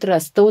 ಸ್ತೋತ್ರ,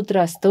 ಸ್ತೋತ್ರ,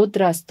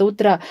 ಸ್ತೋತ್ರ,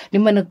 ಸ್ತೋತ್ರ.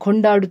 ನಿಮ್ಮನ್ನು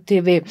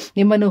ಕೊಂಡಾಡುತ್ತೇವೆ,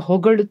 ನಿಮ್ಮನ್ನು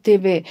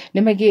ಹೊಗಳುತ್ತೇವೆ,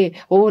 ನಿಮಗೆ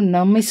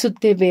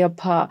ನಮಿಸುತ್ತೇವೆ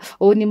ಅಪ್ಪ.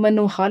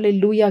 ನಿಮ್ಮನ್ನು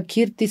ಹಲ್ಲೆಲೂಯಾ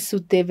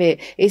ಕೀರ್ತಿಸುತ್ತೇವೆ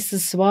ಯೇಸು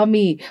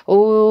ಸ್ವಾಮಿ.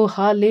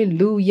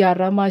 ಹಲ್ಲೆಲೂಯಾ.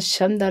 ರಮ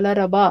ಶಂದಲ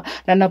ರಬ.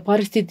 ನನ್ನ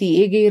ಪರಿಸ್ಥಿತಿ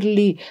ಹೇಗೆ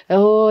ಇರಲಿ,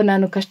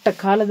 ನಾನು ಕಷ್ಟ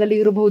ಕಾಲದಲ್ಲಿ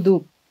ಇರಬಹುದು,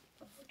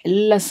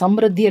 ಎಲ್ಲ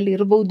ಸಮೃದ್ಧಿಯಲ್ಲಿ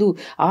ಇರಬಹುದು,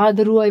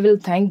 ಆದರೂ I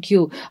will thank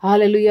you.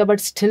 Hallelujah.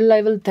 But still I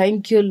will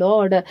thank you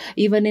lord,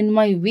 even in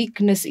my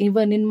weakness,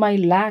 even in my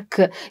lac,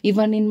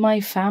 even in my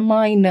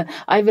ಫ್ಯಾಮೈನ್,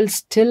 I will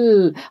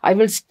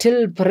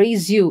still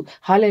price you.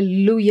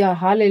 Hallelujah,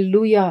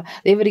 hallelujah.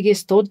 ದೇವರಿಗೆ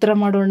ಸ್ತೋತ್ರ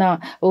ಮಾಡೋಣ.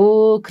 ಓ,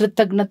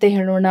 ಕೃತಜ್ಞತೆ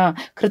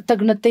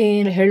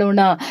ಹೇಳೋಣ.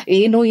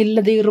 ಏನೂ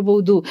ಇಲ್ಲದೆ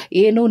ಇರಬಹುದು,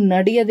 ಏನೂ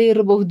ನಡೆಯದೇ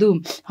ಇರಬಹುದು.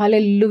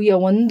 ಹಾಲೆಲೂಯಾ.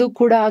 ಒಂದು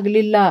ಕೂಡ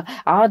ಆಗಲಿಲ್ಲ,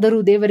 ಆದರೂ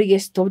ದೇವರಿಗೆ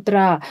ಸ್ತೋತ್ರ,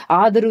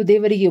 ಆದರೂ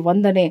ದೇವರಿಗೆ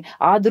ವಂದನೆ,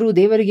 ಆದರೂ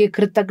ದೇವರಿಗೆ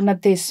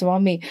ಕೃತಜ್ಞತೆ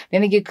ಸ್ವಾಮಿ.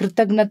 ನಿನಗೆ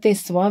ಕೃತಜ್ಞತೆ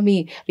ಸ್ವಾಮಿ.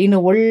 ನೀನು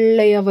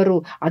ಒಳ್ಳೆಯವರು,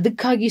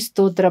 ಅದಕ್ಕಾಗಿ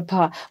ಸ್ತೋತ್ರಪ್ಪ.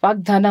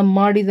 ವಾಗ್ದಾನ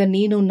ಮಾಡಿದ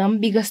ನೀನು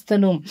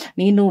ನಂಬಿಗಸ್ತನು,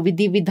 ನೀನು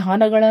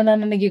ವಿಧಿವಿಧಾನಗಳನ್ನು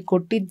ನನಗೆ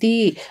ಕೊಟ್ಟಿದ್ದಿ,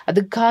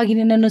 ಅದಕ್ಕಾಗಿ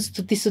ನಿನ್ನನ್ನು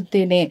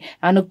ಸ್ತುತಿಸುತ್ತೇನೆ,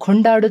 ನಾನು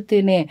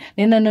ಕೊಂಡಾಡುತ್ತೇನೆ,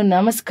 ನಿನ್ನನ್ನು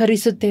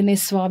ನಮಸ್ಕರಿಸುತ್ತೇನೆ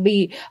ಸ್ವಾಮಿ.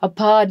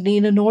 ಅಪ್ಪ,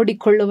 ನೀನು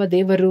ನೋಡಿಕೊಳ್ಳುವ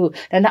ದೇವರು,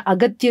 ನನ್ನ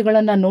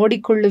ಅಗತ್ಯಗಳನ್ನು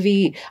ನೋಡಿಕೊಳ್ಳುವಿ,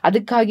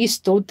 ಅದಕ್ಕಾಗಿ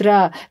ಸ್ತೋತ್ರ.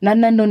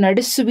 ನನ್ನನ್ನು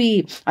ನಡೆಸುವಿ,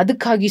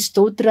 ಅದಕ್ಕಾಗಿ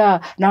ಸ್ತೋತ್ರ.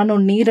 ನಾನು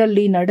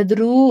ನೀರಲ್ಲಿ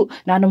ನಡೆದರೂ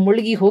ನಾನು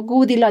ಮುಳುಗಿ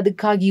ಹೋಗುವುದಿಲ್ಲ,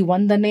 ಅದಕ್ಕಾಗಿ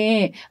ವಂದನೆ.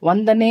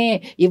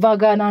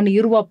 ಇವಾಗ ನಾನು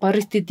ಇರುವ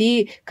ಪರಿಸ್ಥಿತಿ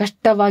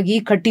ಕಷ್ಟವಾಗಿ,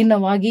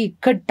 ಕಠಿಣವಾಗಿ,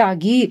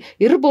 ಇಕ್ಕಟ್ಟಾಗಿ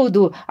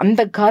ಇರಬಹುದು,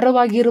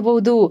 ಅಂಧಕಾರವಾಗಿ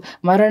ಇರಬಹುದು,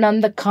 ಮರಣ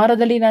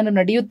ಅಂಧಕಾರದಲ್ಲಿ ನಾನು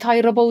ನಡೆಯುತ್ತಾ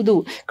ಇರಬಹುದು,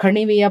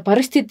 ಕಣಿವೆಯ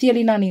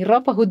ಪರಿಸ್ಥಿತಿಯಲ್ಲಿ ನಾನು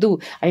ಇರಬಹುದು.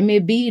 I may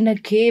be in a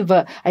cave,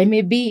 I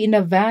may be in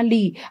a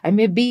valley, I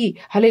may be,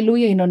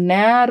 hallelujah, in a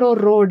narrow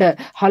road,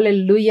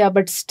 hallelujah.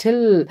 But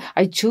still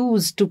I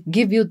choose to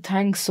give you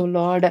thanks, O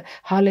lord.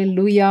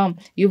 Hallelujah.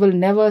 You will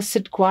never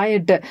sit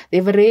quite.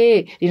 ದೇವರೇ,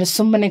 ನೀನು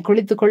ಸುಮ್ಮನೆ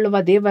ಕುಳಿತುಕೊಳ್ಳುವ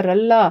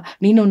ದೇವರಲ್ಲ.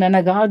 ನೀನು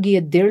ನನಗಾಗಿ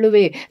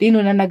ಎದ್ದೇಳುವೆ, ನೀನು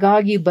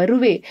ನನಗಾಗಿ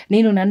ಬರುವೆ,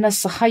 ನೀನು ನನ್ನ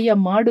ಸಹಾಯ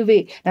ಮಾಡುವೆ,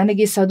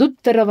 ನನಗೆ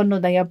ಸದುತ್ತರವನ್ನು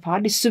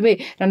ದಯಪಾಲಿಸುವೆ.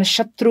 ನನ್ನ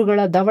ಶತ್ರುಗಳ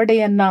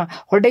ದವಡೆಯನ್ನ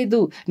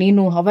ಹೊಡೆದು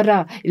ನೀನು ಅವರ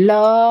ಎಲ್ಲ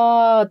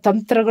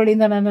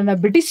ತಂತ್ರಗಳಿಂದ ನನ್ನನ್ನು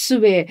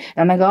ಬಿಡಿಸುವೆ,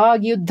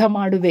 ನನಗಾಗಿ ಯುದ್ಧ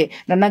ಮಾಡುವೆ,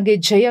 ನನಗೆ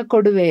ಜಯ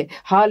ಕೊಡುವೆ.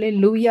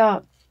 ಹಾಲೆಲೂಯಾ.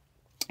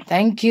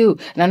 Thank you.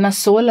 ನನ್ನ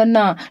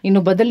ಸೋಲನ್ನು ನೀನು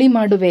ಬದಲಿ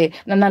ಮಾಡುವೆ,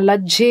 ನನ್ನ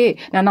ಲಜ್ಜೆ,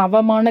 ನನ್ನ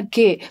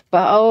ಅವಮಾನಕ್ಕೆ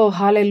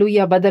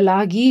ಹಾಲೆಲೂಯಾ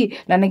ಬದಲಾಗಿ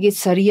ನನಗೆ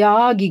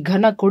ಸರಿಯಾಗಿ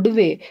ಘನ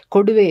ಕೊಡುವೆ.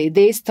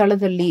 ಇದೇ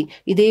ಸ್ಥಳದಲ್ಲಿ,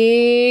 ಇದೇ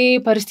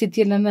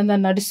ಪರಿಸ್ಥಿತಿಯಲ್ಲಿ ನನ್ನನ್ನು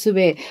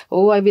ನಡೆಸುವೆ.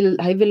 ಓ, I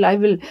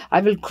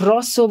will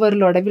cross over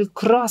lord, I will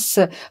cross.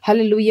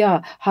 Hallelujah,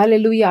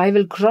 hallelujah. I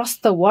will cross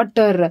the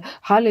water.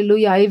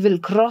 Hallelujah. I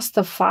will cross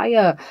the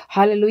fire.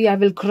 Hallelujah. I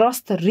will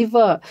cross the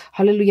river.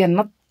 Hallelujah.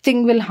 Nothing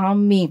will harm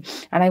me.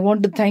 And I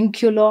want to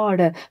thank you, Lord,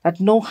 that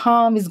no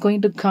harm is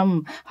going to come.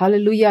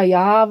 Hallelujah.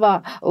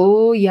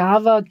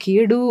 ಯಾವ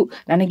ಕೇಡು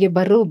ನನಗೆ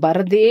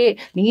ಬರದೆ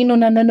ನೀನು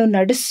ನನ್ನನ್ನು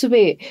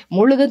ನಡೆಸುವೆ,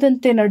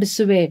 ಮುಳುಗದಂತೆ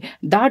ನಡೆಸುವೆ,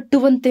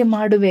 ದಾಟುವಂತೆ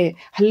ಮಾಡುವೆ.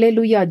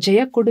 Hallelujah.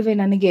 ಜಯ ಕೊಡುವೆ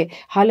ನನಗೆ.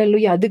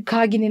 ಹಲ್ಲೆಲೂಯಾ.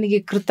 ಅದಕ್ಕಾಗಿ ನಿನಗೆ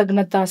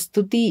ಕೃತಜ್ಞತಾ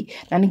ಸ್ತುತಿ.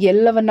 ನನಗೆ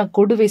ಎಲ್ಲವನ್ನ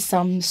ಕೊಡುವೆ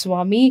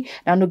ಸ್ವಾಮಿ.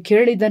 ನಾನು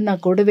ಕೇಳಿದ್ದನ್ನ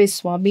ಕೊಡುವೆ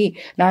ಸ್ವಾಮಿ,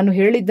 ನಾನು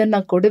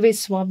ಹೇಳಿದ್ದನ್ನ ಕೊಡುವೆ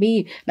ಸ್ವಾಮಿ.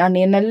 ನಾನು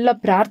ಏನೆಲ್ಲ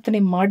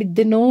ಪ್ರಾರ್ಥನೆ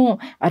ಮಾಡಿದ್ದೆನೋ,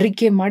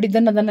 ಅರಿಕೆ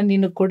ಮಾಡಿದ್ದನ್ನ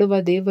ನೀನು ಕೊಡುವ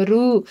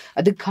ದೇವರು.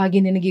 ಅದಕ್ಕಾಗಿ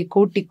ನಿನಗೆ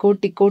ಕೋಟಿ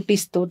ಕೋಟಿ ಕೋಟಿ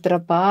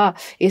ಸ್ತೋತ್ರಪ್ಪ.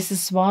 ಯೇಸು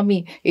ಸ್ವಾಮಿ,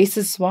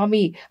 ಯೇಸು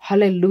ಸ್ವಾಮಿ.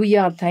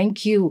 ಹಲ್ಲೆಲೂಯಾ.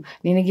 Thank you.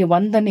 ನಿನಗೆ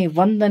ವಂದನೆ,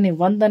 ವಂದನೆ,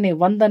 ವಂದನೆ,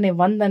 ವಂದನೆ,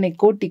 ವಂದನೆ.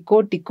 ಕೋಟಿ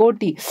ಕೋಟಿ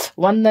ಕೋಟಿ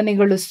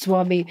ವಂದನೆಗಳು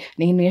ಸ್ವಾಮಿ.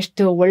 ನೀನು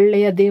ಎಷ್ಟು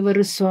ಒಳ್ಳೆಯ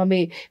ದೇವರು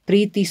ಸ್ವಾಮಿ.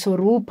 ಪ್ರೀತಿ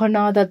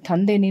ಸ್ವರೂಪನಾದ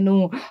ತಂದೆ ನೀನು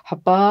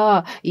ಅಪ್ಪ.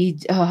 ಈ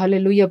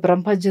ಹಲ್ಲೆಲೂಯಾ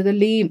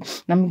ಪ್ರಪಂಚದಲ್ಲಿ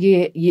ನಮಗೆ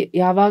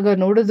ಯಾವಾಗ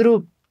ನೋಡಿದ್ರು,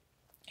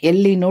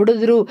 ಎಲ್ಲಿ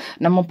ನೋಡಿದ್ರು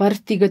ನಮ್ಮ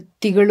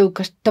ಪರಿಸ್ಥಿತಿಗಳು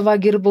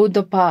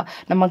ಕಷ್ಟವಾಗಿರ್ಬೋದಪ್ಪ.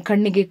 ನಮ್ಮ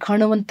ಕಣ್ಣಿಗೆ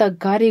ಕಾಣುವಂಥ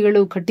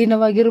ಕಾರ್ಯಗಳು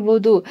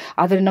ಕಠಿಣವಾಗಿರ್ಬೋದು,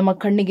 ಆದರೆ ನಮ್ಮ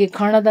ಕಣ್ಣಿಗೆ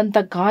ಕಾಣದಂಥ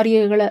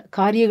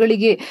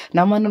ಕಾರ್ಯಗಳಿಗೆ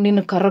ನಮ್ಮನ್ನು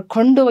ನೀನು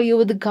ಕರ್ಕೊಂಡು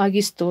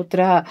ಒಯ್ಯುವುದಕ್ಕಾಗಿ ಸ್ತೋತ್ರ.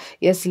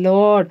 S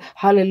lord.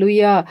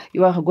 Hallelujah.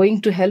 You are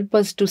going to help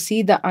us to C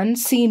the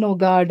unseen, O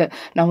god.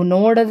 ನಾವು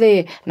ನೋಡದೆ,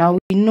 ನಾವು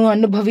ಇನ್ನೂ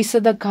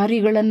ಅನುಭವಿಸದ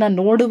ಕಾರ್ಯಗಳನ್ನು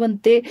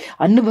ನೋಡುವಂತೆ,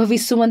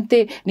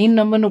 ಅನುಭವಿಸುವಂತೆ ನೀನು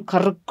ನಮ್ಮನ್ನು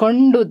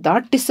ಕರ್ಕೊಂಡು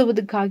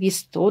ದಾಟಿಸುವುದಕ್ಕಾಗಿ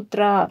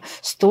ಸ್ತೋತ್ರ,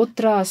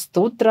 ಸ್ತೋತ್ರ,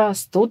 ಸ್ತೋತ್ರ,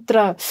 ಸ್ತೋತ್ರ.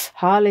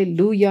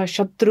 ಹಾಲೆಲೂಯಾ.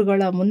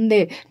 ಶತ್ರುಗಳ ಮುಂದೆ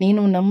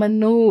ನೀನು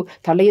ನಮ್ಮನ್ನು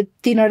ತಲೆ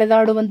ಎತ್ತಿ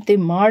ನಡೆದಾಡುವಂತೆ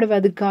ಮಾಡುವೆ,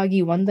 ಅದಕ್ಕಾಗಿ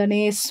ವಂದನೆ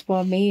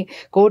ಸ್ವಾಮಿ.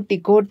 ಕೋಟಿ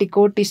ಕೋಟಿ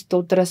ಕೋಟಿ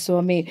ಸ್ತೋತ್ರ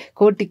ಸ್ವಾಮಿ.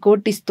 ಕೋಟಿ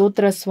ಕೋಟಿ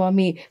ಸ್ತೋತ್ರ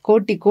ಸ್ವಾಮಿ.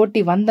 ಕೋಟಿ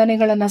ಕೋಟಿ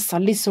ವಂದನೆಗಳನ್ನು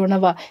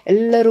ಸಲ್ಲಿಸೋಣವ.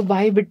 ಎಲ್ಲರೂ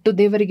ಬಾಯಿ ಬಿಟ್ಟು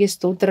ದೇವರಿಗೆ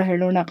ಸ್ತೋತ್ರ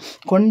ಹೇಳೋಣ,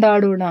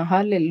 ಕೊಂಡಾಡೋಣ.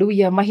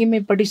 ಹಾಲೆಲೂಯಾ.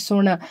 ಮಹಿಮೆ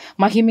ಪಡಿಸೋಣ,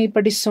 ಮಹಿಮೆ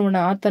ಪಡಿಸೋಣ.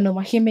 ಆತನು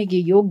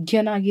ಮಹಿಮೆಗೆ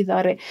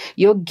ಯೋಗ್ಯರಾಗಿದ್ದಾರೆ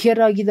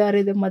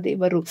ನಮ್ಮ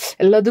ದೇವರು,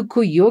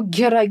 ಎಲ್ಲದಕ್ಕೂ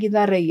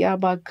ಯೋಗ್ಯರಾಗಿದ್ದಾರೆ.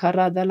 ಯಾಬಾ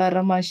ಕರದಲ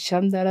ರಮ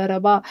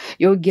ಶಂದರರಬ.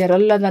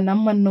 ಯೋಗ್ಯರಲ್ಲದ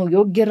ನಮ್ಮನ್ನು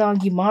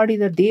ಯೋಗ್ಯರಾಗಿ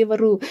ಮಾಡಿದ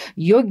ದೇವರು,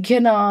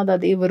 ಯೋಗ್ಯನಾದ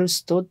ದೇವರು.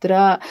 ಸ್ತೋತ್ರ,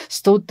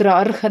 ಸ್ತೋತ್ರ.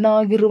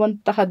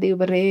 ಅರ್ಹನಾಗಿರುವಂತಹ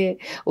ದೇವರೇ.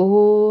 ಓ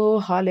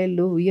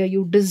hallelujah.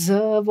 You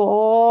deserve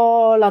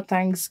all our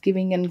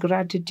thanksgiving and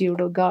gratitude,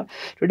 oh God.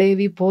 Today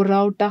we pour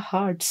out our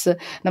hearts.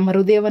 ನಮ್ಮ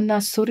ಹೃದಯವನ್ನ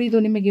ಸುರಿದು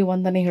ನಿಮಗೆ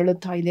ವಂದನೆ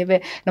ಹೇಳುತ್ತಾ ಇದ್ದೇವೆ.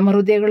 ನಮ್ಮ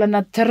ಹೃದಯಗಳನ್ನ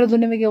ತೆರೆದು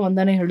ನಿಮಗೆ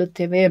ವಂದನೆ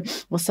ಹೇಳುತ್ತೇವೆ.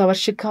 ಹೊಸ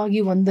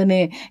ವರ್ಷಕ್ಕಾಗಿ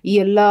ವಂದನೆ, ಈ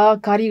ಎಲ್ಲ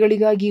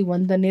ಕಾರ್ಯಗಳಿಗಾಗಿ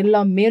ವಂದನೆ, ಎಲ್ಲ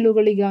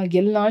ಮೇಲುಗಳಿಗಾಗಿ,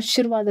 ಎಲ್ಲ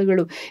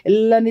ಆಶೀರ್ವಾದಗಳು,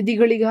 ಎಲ್ಲ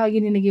ನಿಧಿಗಳಿಗಾಗಿ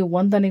ನಿನಗೆ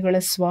ವಂದನೆಗಳ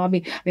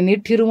ಸ್ವಾಮಿ. ನೀನು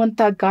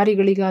ಇಟ್ಟಿರುವಂತಹ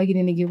ಕಾರ್ಯಗಳಿಗಾಗಿ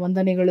ನಿನಗೆ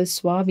ವಂದನೆಗಳು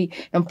ಸ್ವಾಮಿ.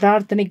 ನಮ್ಮ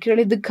ಪ್ರಾರ್ಥನೆ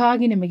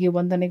ಕೇಳಿದ್ದಕ್ಕಾಗಿ ನಿಮಗೆ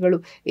ವಂದನೆಗಳು.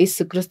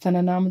 ಯೇಸು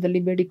ಕ್ರಿಸ್ತನ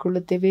ನಾಮದಲ್ಲಿ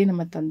ಬೇಡಿಕೊಳ್ಳುತ್ತೇವೆ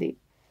ನಮ್ಮ ತಂದೆ.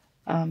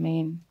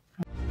 ಆಮೇನ್.